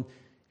Bible,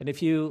 and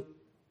if you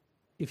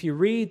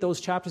read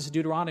those chapters of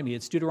Deuteronomy,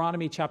 it's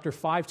Deuteronomy chapter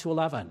 5 to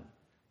 11.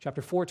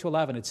 chapter 4 to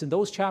 11. It's in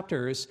those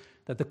chapters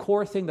that the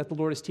core thing that the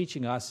Lord is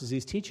teaching us is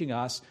he's teaching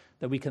us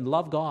that we can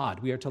love God.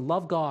 We are to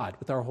love God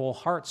with our whole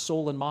heart,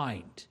 soul, and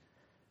mind.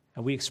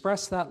 And we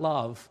express that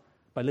love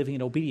by living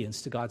in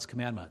obedience to God's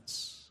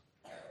commandments.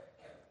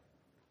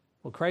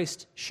 Well,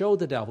 Christ showed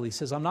the devil, he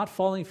says, I'm not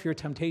falling for your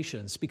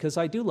temptations because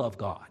I do love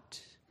God.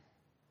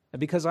 And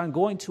because I'm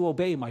going to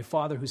obey my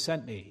Father who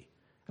sent me.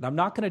 And I'm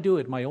not going to do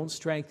it in my own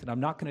strength, and I'm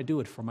not going to do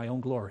it for my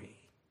own glory.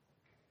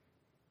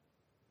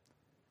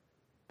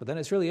 But then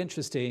it's really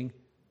interesting,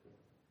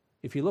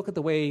 if you look at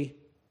the way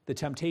the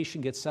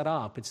temptation gets set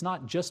up, it's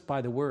not just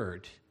by the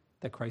word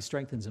that Christ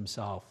strengthens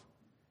himself.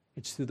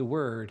 It's through the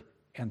word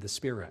and the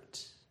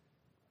Spirit.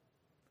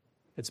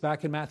 It's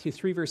back in Matthew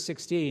 3, verse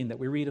 16, that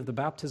we read of the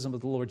baptism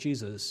of the Lord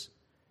Jesus.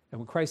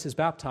 And when Christ is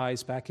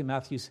baptized, back in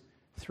Matthew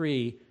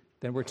 3,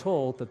 then we're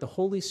told that the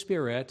Holy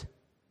Spirit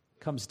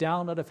comes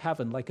down out of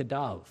heaven like a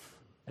dove,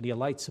 and he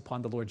alights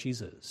upon the Lord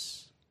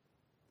Jesus.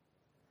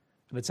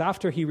 And it's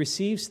after he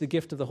receives the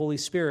gift of the Holy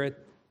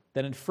Spirit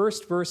that in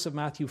first verse of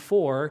Matthew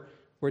 4,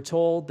 we're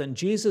told, then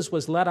Jesus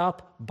was led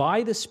up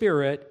by the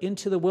Spirit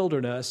into the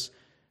wilderness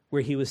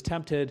where he was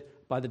tempted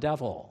by the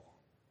devil.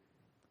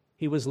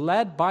 He was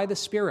led by the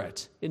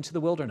Spirit into the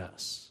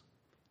wilderness.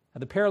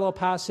 And the parallel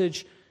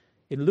passage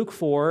in Luke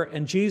 4,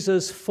 and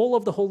Jesus, full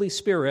of the Holy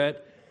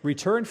Spirit,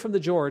 returned from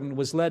the Jordan,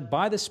 was led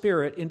by the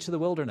Spirit into the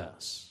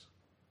wilderness.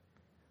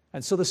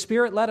 And so the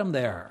Spirit led him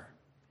there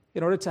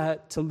in order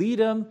to lead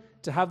him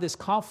to have this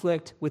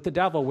conflict with the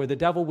devil, where the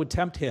devil would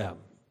tempt him.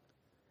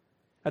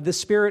 And the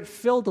Spirit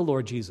filled the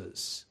Lord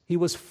Jesus. He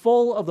was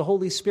full of the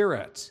Holy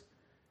Spirit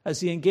as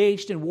he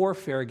engaged in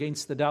warfare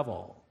against the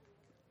devil.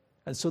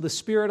 And so the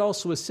Spirit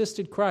also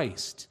assisted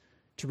Christ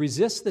to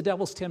resist the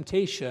devil's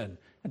temptation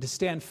and to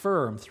stand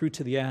firm through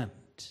to the end.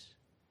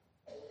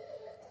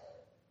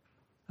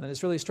 And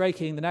it's really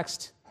striking, the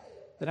next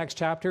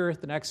chapter,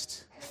 the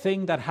next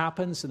thing that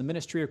happens in the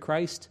ministry of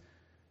Christ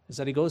is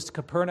that he goes to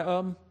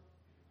Capernaum,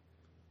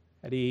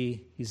 and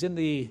he's in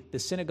the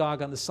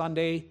synagogue on the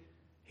Sunday.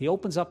 He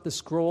opens up the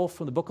scroll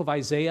from the book of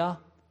Isaiah,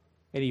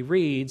 and he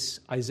reads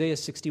Isaiah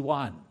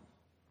 61.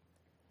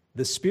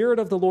 The Spirit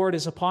of the Lord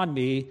is upon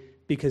me,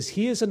 because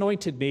he has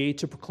anointed me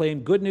to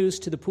proclaim good news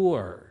to the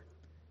poor.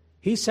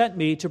 He sent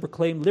me to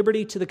proclaim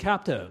liberty to the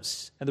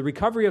captives and the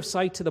recovery of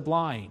sight to the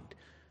blind,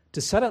 to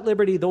set at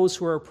liberty those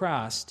who are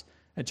oppressed,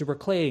 and to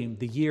proclaim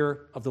the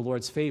year of the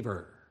Lord's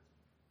favor.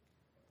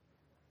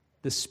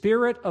 The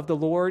Spirit of the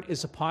Lord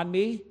is upon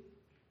me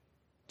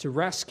to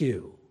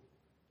rescue,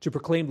 to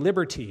proclaim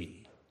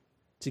liberty,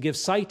 to give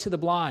sight to the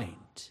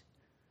blind,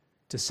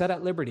 to set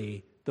at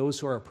liberty those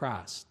who are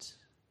oppressed.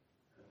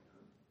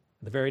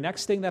 The very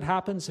next thing that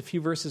happens a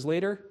few verses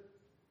later,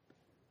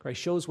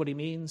 Christ shows what he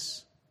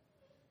means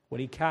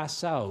when he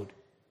casts out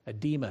a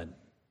demon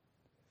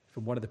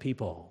from one of the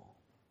people.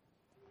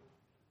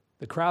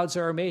 The crowds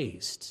are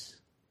amazed.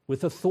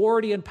 With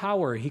authority and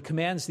power, he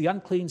commands the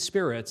unclean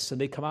spirits, and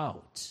they come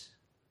out.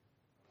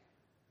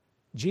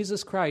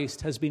 Jesus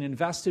Christ has been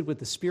invested with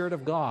the Spirit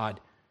of God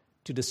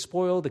to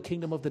despoil the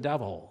kingdom of the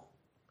devil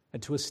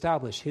and to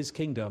establish his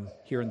kingdom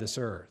here on this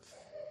earth.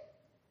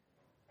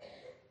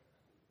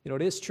 You know,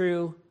 it is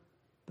true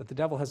that the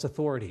devil has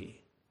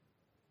authority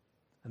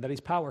and that he's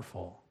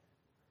powerful,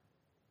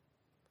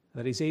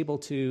 that he's able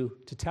to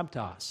tempt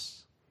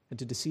us and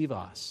to deceive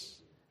us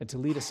and to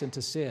lead us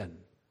into sin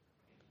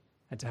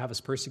and to have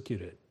us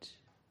persecuted.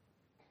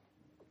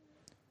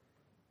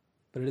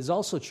 But it is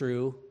also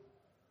true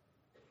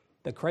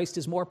that Christ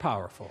is more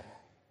powerful,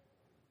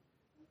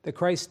 that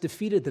Christ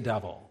defeated the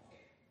devil.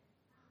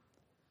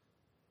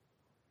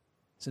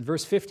 It's in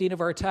verse 15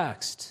 of our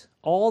text.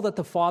 All that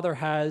the Father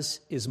has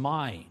is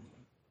mine.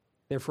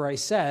 Therefore I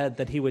said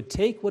that he would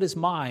take what is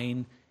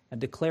mine and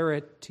declare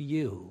it to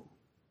you.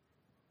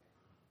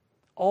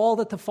 All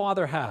that the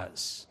Father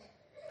has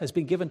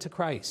been given to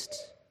Christ.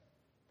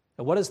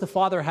 And what does the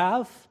Father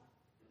have?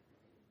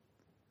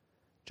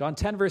 John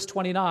 10, verse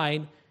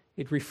 29,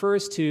 it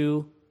refers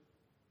to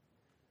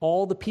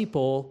all the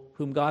people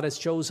whom God has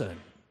chosen.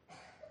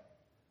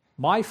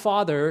 My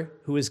Father,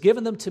 who has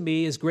given them to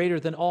me, is greater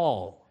than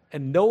all,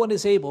 and no one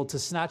is able to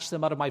snatch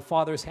them out of my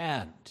Father's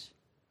hand.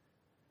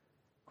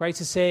 Christ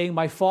is saying,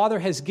 my Father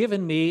has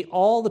given me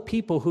all the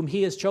people whom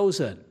he has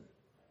chosen.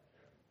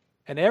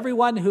 And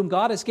everyone whom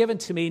God has given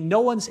to me,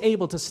 no one's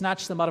able to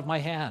snatch them out of my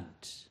hand.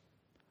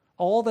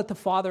 All that the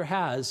Father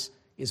has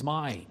is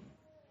mine.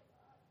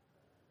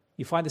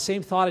 You find the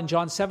same thought in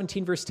John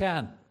 17, verse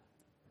 10.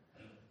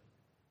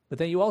 But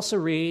then you also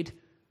read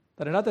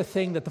that another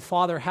thing that the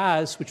Father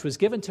has, which was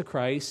given to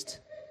Christ,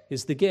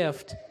 is the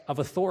gift of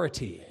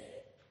authority.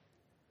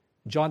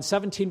 John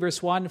 17,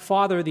 verse 1,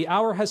 Father, the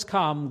hour has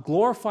come,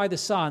 glorify the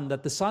Son,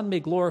 that the Son may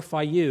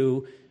glorify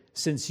you,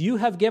 since you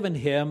have given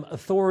him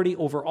authority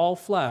over all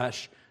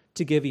flesh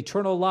to give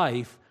eternal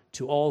life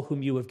to all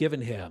whom you have given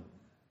him.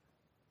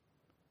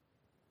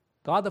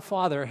 God the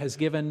Father has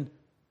given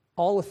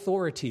all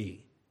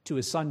authority to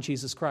his Son,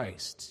 Jesus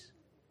Christ.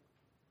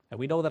 And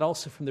we know that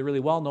also from the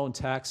really well-known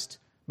text,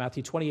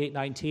 Matthew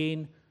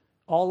 28:19,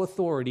 All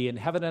authority in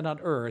heaven and on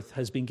earth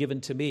has been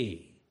given to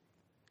me.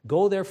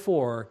 Go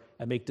therefore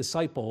and make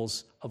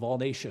disciples of all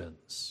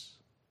nations.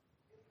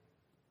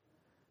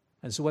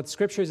 And so what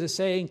Scriptures is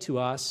saying to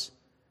us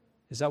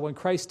is that when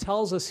Christ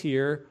tells us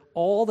here,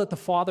 all that the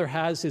Father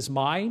has is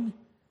mine,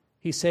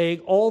 he's saying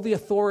all the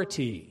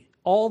authority,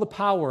 all the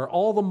power,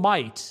 all the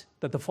might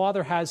that the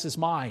Father has is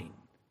mine.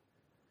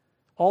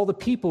 All the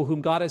people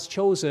whom God has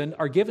chosen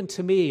are given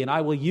to me, and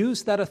I will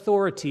use that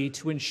authority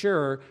to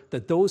ensure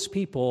that those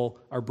people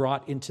are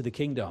brought into the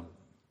kingdom.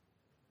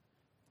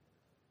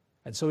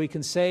 And so we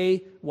can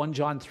say, 1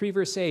 John 3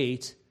 verse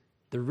 8,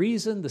 the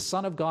reason the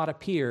Son of God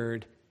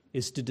appeared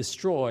is to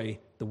destroy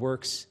the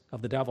works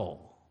of the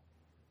devil.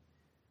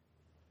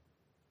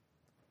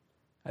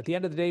 At the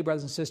end of the day,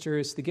 brothers and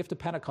sisters, the gift of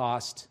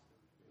Pentecost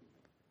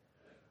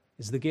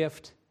is the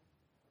gift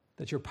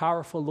that your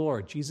powerful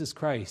Lord, Jesus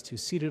Christ,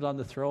 who's seated on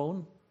the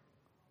throne,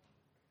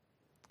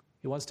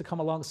 he wants to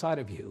come alongside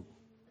of you.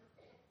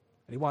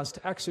 And he wants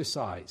to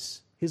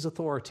exercise his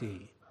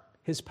authority,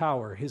 his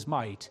power, his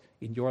might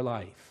in your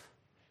life.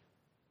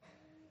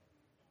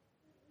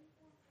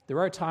 There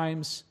are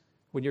times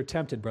when you're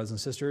tempted, brothers and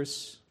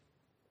sisters.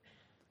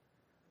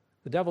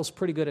 The devil's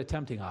pretty good at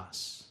tempting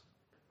us.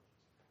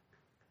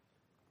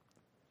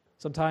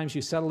 Sometimes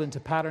you settle into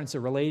patterns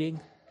of relating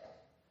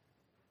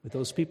with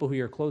those people who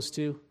you're close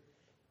to.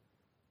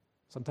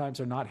 Sometimes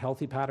they're not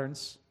healthy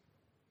patterns,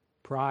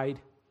 pride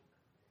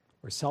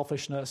or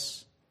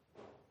selfishness.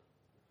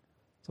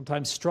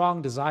 Sometimes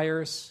strong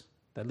desires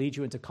that lead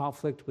you into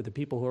conflict with the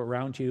people who are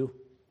around you.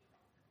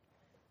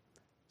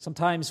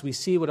 Sometimes we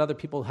see what other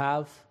people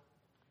have.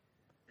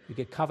 We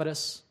get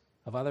covetous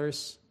of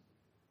others.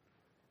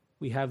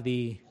 We have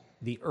the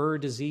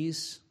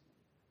disease.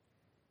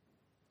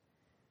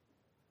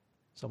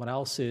 Someone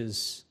else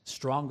is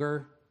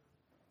stronger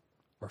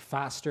or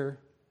faster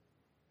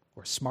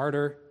or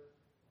smarter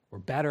or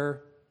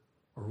better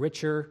or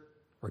richer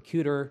or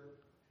cuter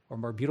or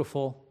more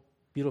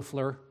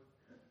beautifuler.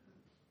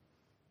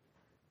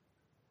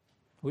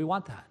 We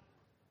want that.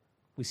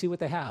 We see what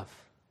they have,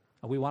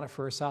 and we want it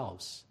for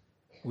ourselves.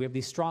 We have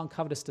these strong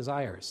covetous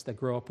desires that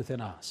grow up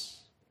within us.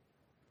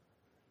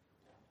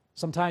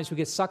 Sometimes we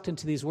get sucked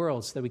into these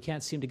worlds that we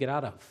can't seem to get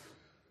out of.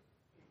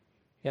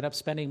 You end up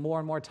spending more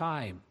and more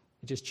time.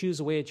 You just choose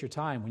away at your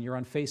time when you're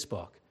on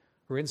Facebook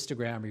or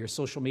Instagram or your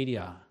social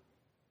media.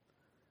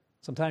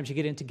 Sometimes you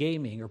get into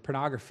gaming or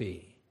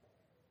pornography.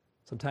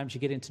 Sometimes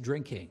you get into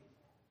drinking.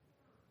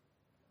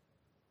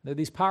 There are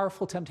these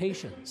powerful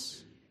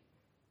temptations.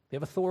 They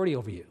have authority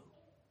over you.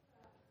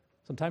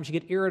 Sometimes you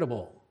get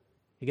irritable.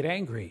 You get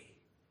angry.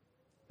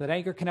 That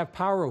anger can have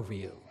power over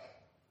you.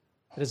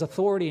 It has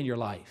authority in your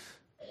life.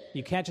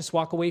 You can't just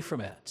walk away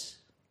from it.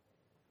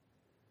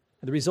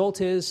 And the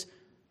result is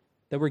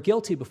that we're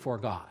guilty before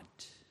God.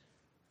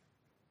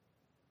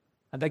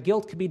 And that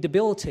guilt can be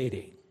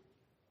debilitating.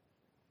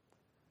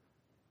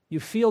 You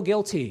feel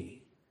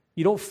guilty.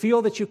 You don't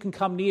feel that you can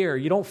come near.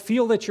 You don't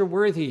feel that you're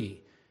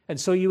worthy. And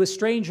so you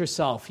estrange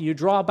yourself. You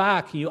draw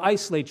back. You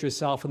isolate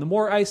yourself. And the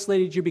more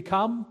isolated you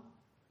become,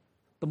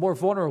 the more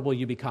vulnerable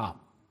you become.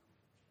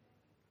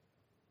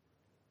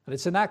 And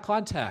it's in that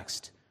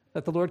context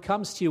that the Lord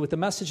comes to you with the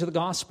message of the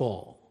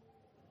gospel.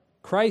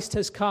 Christ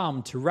has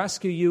come to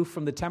rescue you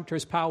from the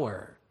tempter's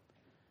power.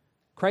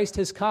 Christ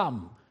has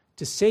come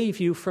to save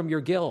you from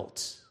your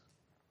guilt.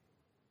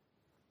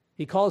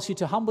 He calls you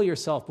to humble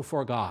yourself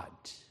before God,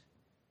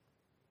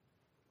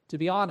 to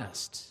be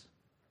honest.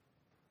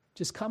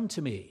 Just come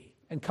to me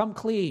and come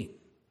clean.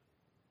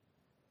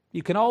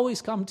 You can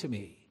always come to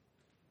me.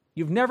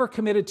 You've never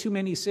committed too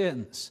many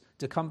sins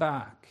to come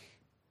back.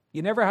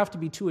 You never have to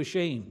be too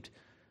ashamed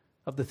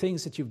of the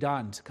things that you've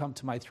done to come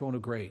to my throne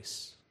of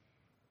grace.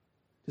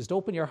 Just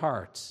open your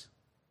heart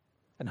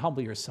and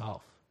humble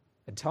yourself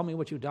and tell me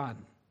what you've done,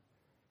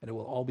 and it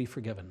will all be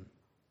forgiven.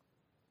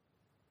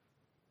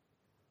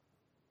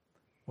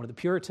 One of the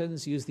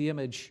Puritans used the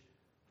image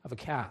of a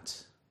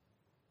cat.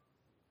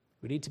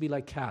 We need to be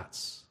like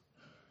cats.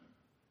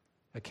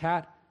 A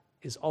cat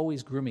is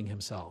always grooming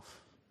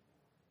himself.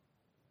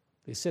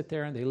 They sit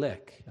there and they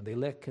lick, and they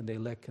lick, and they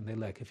lick, and they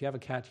lick. If you have a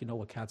cat, you know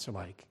what cats are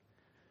like.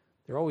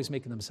 They're always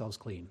making themselves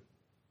clean.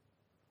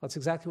 That's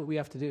exactly what we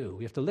have to do.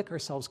 We have to lick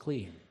ourselves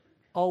clean,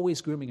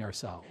 always grooming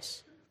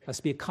ourselves. It has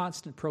to be a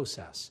constant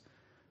process,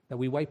 that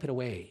we wipe it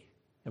away.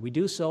 And we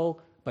do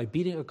so by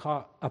beating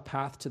a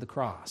path to the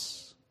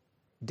cross.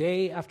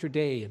 Day after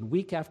day, and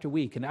week after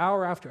week, and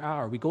hour after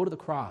hour, we go to the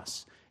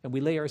cross, and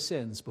we lay our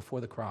sins before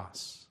the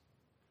cross.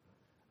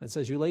 And it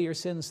says, you lay your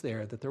sins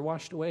there, that they're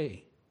washed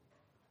away,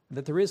 and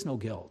that there is no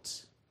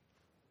guilt,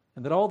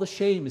 and that all the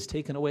shame is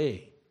taken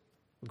away.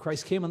 When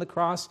Christ came on the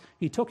cross,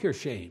 he took your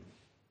shame.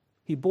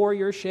 He bore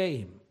your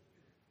shame.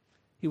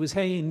 He was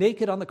hanging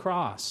naked on the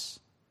cross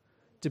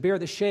to bear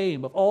the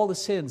shame of all the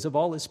sins of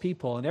all his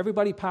people. And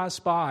everybody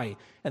passed by,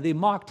 and they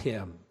mocked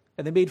him,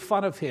 and they made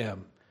fun of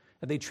him,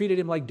 and they treated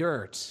him like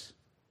dirt,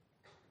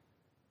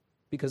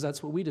 because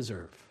that's what we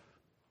deserve.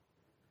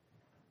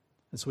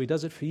 And so he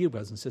does it for you,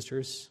 brothers and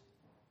sisters.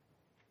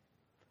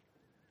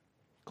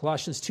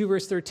 Colossians 2,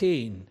 verse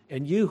 13,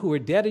 and you who were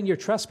dead in your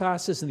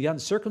trespasses and the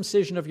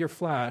uncircumcision of your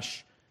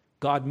flesh,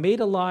 God made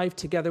alive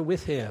together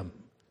with him,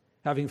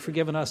 having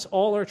forgiven us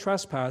all our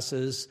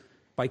trespasses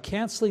by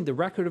canceling the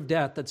record of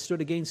debt that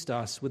stood against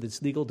us with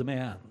its legal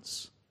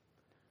demands.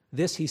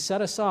 This he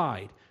set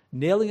aside,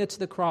 nailing it to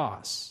the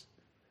cross.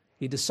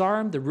 He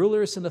disarmed the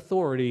rulers and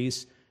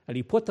authorities, and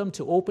he put them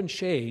to open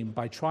shame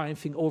by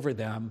triumphing over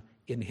them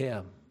in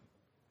him.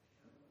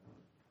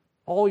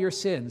 All your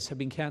sins have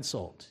been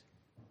canceled.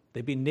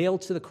 They've been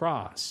nailed to the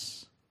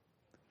cross.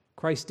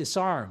 Christ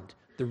disarmed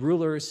the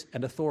rulers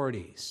and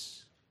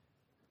authorities.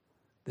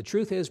 The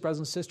truth is, brothers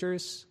and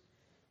sisters,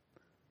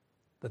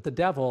 that the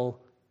devil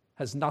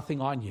has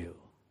nothing on you.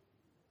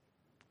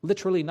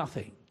 Literally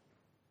nothing.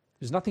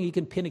 There's nothing he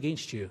can pin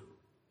against you.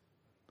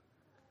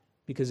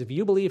 Because if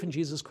you believe in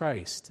Jesus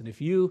Christ, and if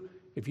you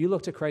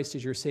look to Christ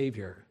as your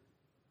Savior,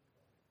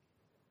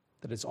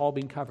 that it's all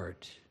been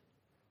covered.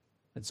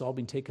 It's all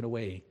been taken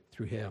away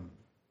through him.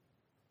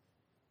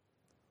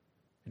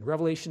 In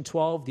Revelation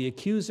 12, the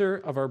accuser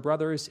of our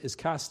brothers is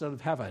cast out of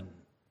heaven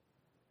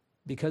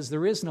because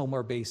there is no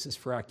more basis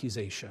for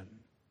accusation.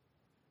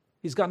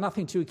 He's got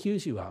nothing to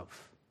accuse you of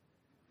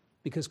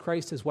because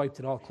Christ has wiped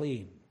it all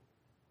clean.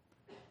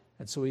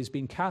 And so he's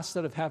been cast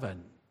out of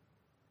heaven.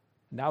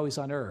 Now he's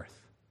on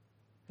earth,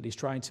 and he's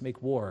trying to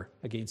make war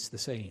against the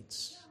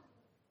saints.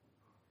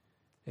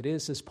 It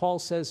is, as Paul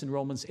says in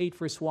Romans 8,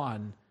 verse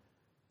 1,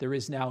 there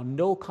is now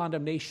no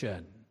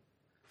condemnation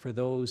for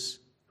those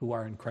who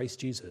are in Christ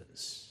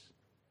Jesus.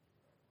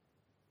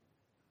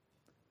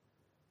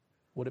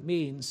 What it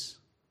means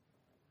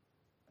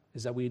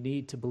is that we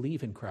need to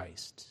believe in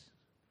Christ.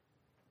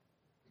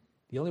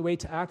 The only way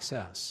to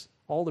access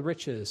all the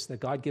riches that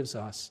God gives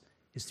us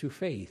is through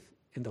faith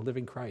in the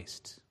living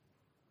Christ.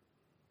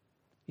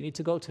 You need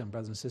to go to him,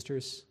 brothers and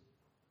sisters.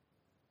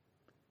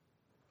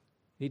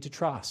 You need to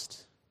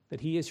trust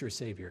that he is your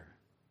Savior.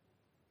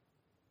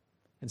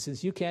 And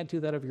since you can't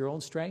do that of your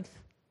own strength,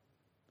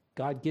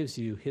 God gives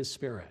you his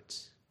Spirit.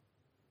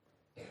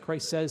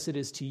 Christ says it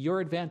is to your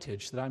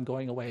advantage that I'm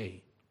going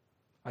away.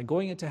 I'm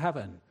going into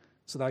heaven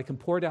so that I can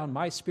pour down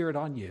my Spirit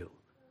on you,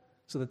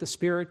 so that the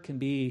Spirit can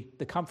be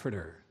the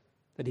comforter,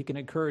 that he can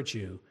encourage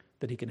you,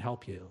 that he can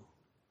help you.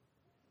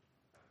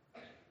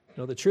 You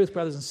know, the truth,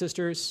 brothers and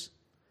sisters,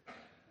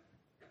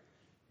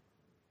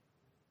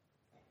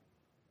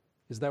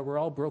 is that we're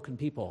all broken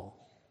people.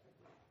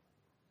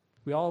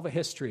 We all have a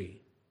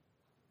history.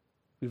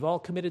 We've all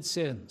committed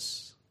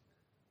sins.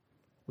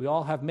 We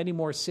all have many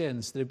more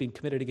sins that have been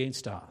committed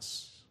against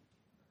us.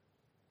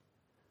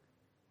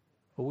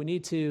 What we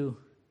need to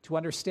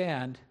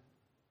understand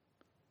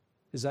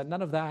is that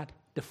none of that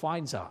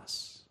defines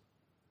us.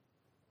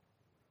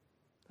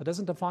 That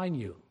doesn't define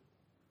you.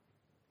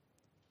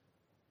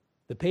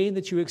 The pain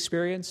that you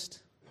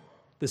experienced,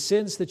 the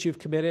sins that you've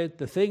committed,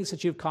 the things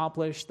that you've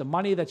accomplished, the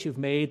money that you've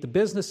made, the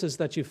businesses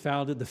that you've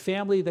founded, the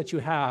family that you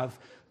have,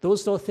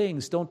 those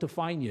things don't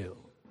define you.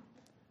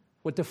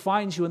 What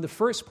defines you in the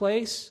first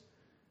place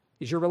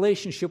is your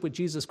relationship with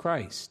Jesus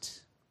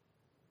Christ.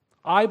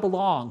 I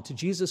belong to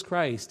Jesus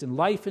Christ in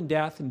life and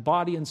death, in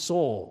body and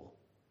soul.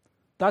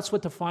 That's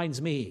what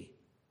defines me.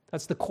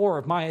 That's the core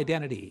of my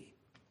identity.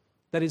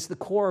 That is the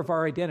core of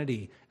our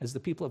identity as the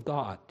people of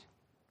God.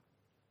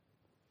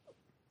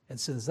 And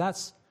since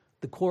that's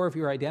the core of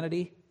your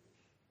identity,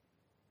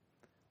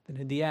 then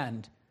in the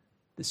end,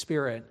 the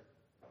Spirit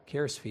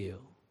cares for you,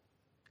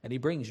 and he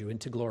brings you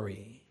into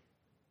glory.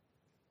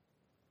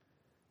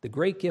 The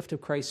great gift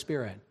of Christ's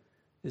Spirit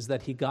is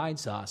that he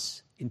guides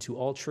us into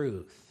all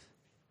truth.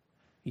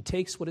 He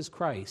takes what is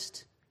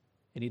Christ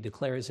and he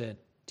declares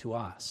it to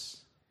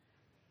us.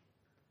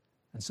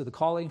 And so the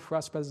calling for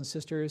us, brothers and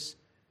sisters,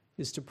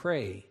 is to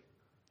pray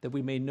that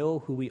we may know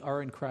who we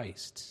are in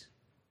Christ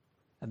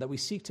and that we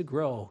seek to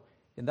grow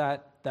in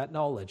that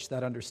knowledge,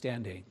 that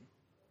understanding.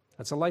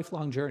 That's a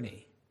lifelong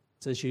journey.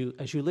 It's as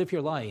you live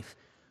your life,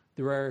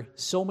 there are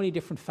so many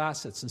different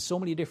facets and so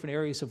many different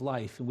areas of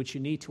life in which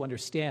you need to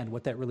understand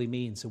what that really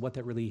means and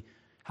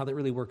how that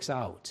really works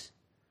out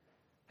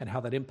and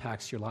how that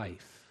impacts your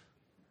life.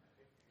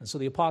 And so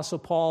the Apostle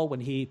Paul, when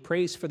he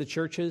prays for the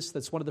churches,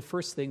 that's one of the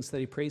first things that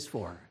he prays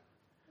for.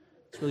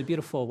 It's really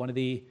beautiful. One of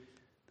the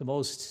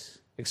most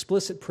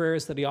explicit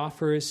prayers that he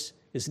offers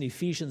is in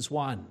Ephesians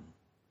 1.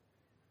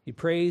 He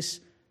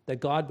prays that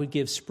God would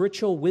give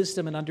spiritual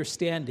wisdom and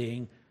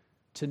understanding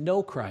to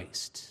know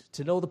Christ,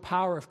 to know the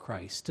power of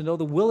Christ, to know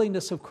the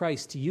willingness of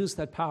Christ to use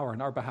that power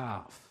on our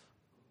behalf.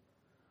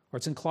 Or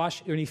it's in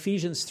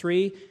Ephesians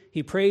 3,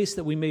 he prays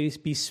that we may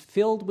be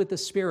filled with the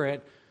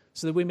Spirit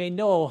so that we may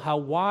know how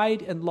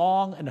wide and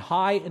long and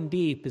high and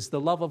deep is the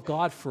love of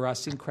God for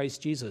us in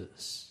Christ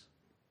Jesus.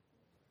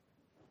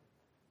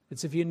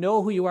 It's if you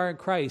know who you are in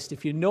Christ,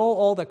 if you know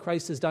all that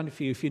Christ has done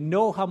for you, if you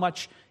know how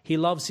much he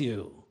loves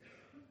you,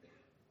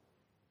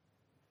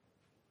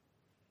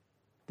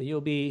 then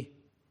you'll be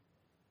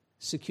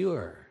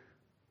secure,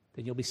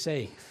 then you'll be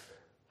safe,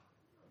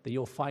 then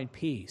you'll find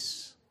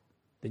peace,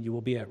 then you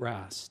will be at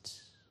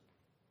rest.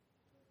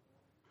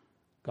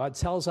 God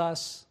tells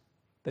us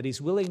that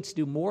he's willing to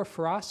do more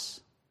for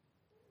us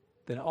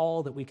than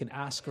all that we can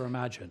ask or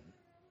imagine.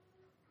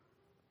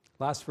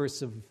 Last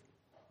verse of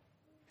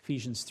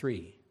Ephesians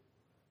 3.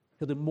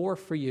 He'll do more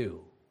for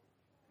you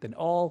than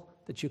all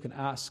that you can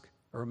ask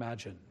or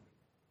imagine.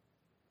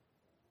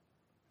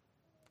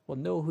 Well,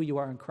 know who you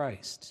are in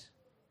Christ.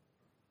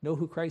 Know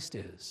who Christ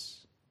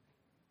is.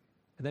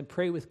 And then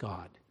pray with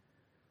God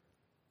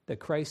that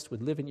Christ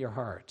would live in your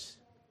heart,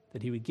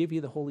 that he would give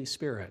you the Holy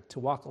Spirit to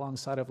walk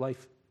alongside of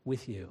life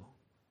with you,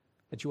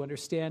 that you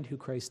understand who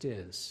Christ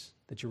is,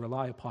 that you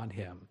rely upon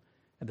him,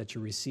 and that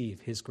you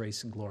receive his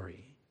grace and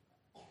glory.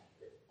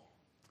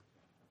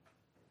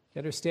 You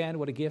understand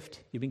what a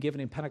gift you've been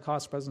given in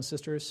Pentecost, brothers and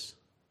sisters?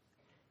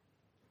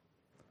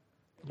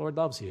 The Lord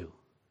loves you,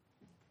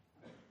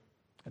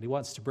 and he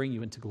wants to bring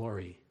you into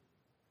glory.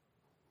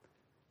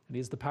 And he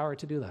has the power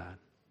to do that.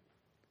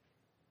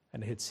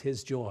 And it's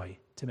his joy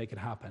to make it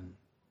happen.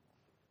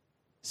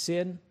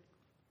 Sin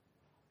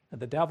and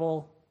the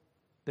devil,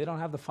 they don't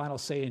have the final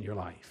say in your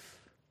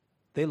life.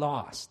 They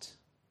lost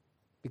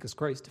because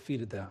Christ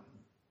defeated them.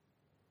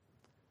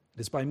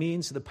 It is by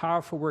means of the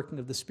powerful working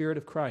of the Spirit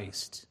of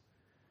Christ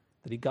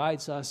that he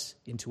guides us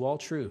into all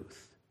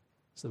truth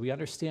so that we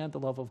understand the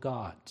love of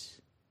God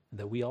and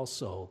that we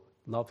also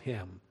love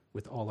him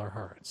with all our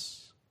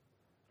hearts.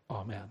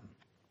 Amen.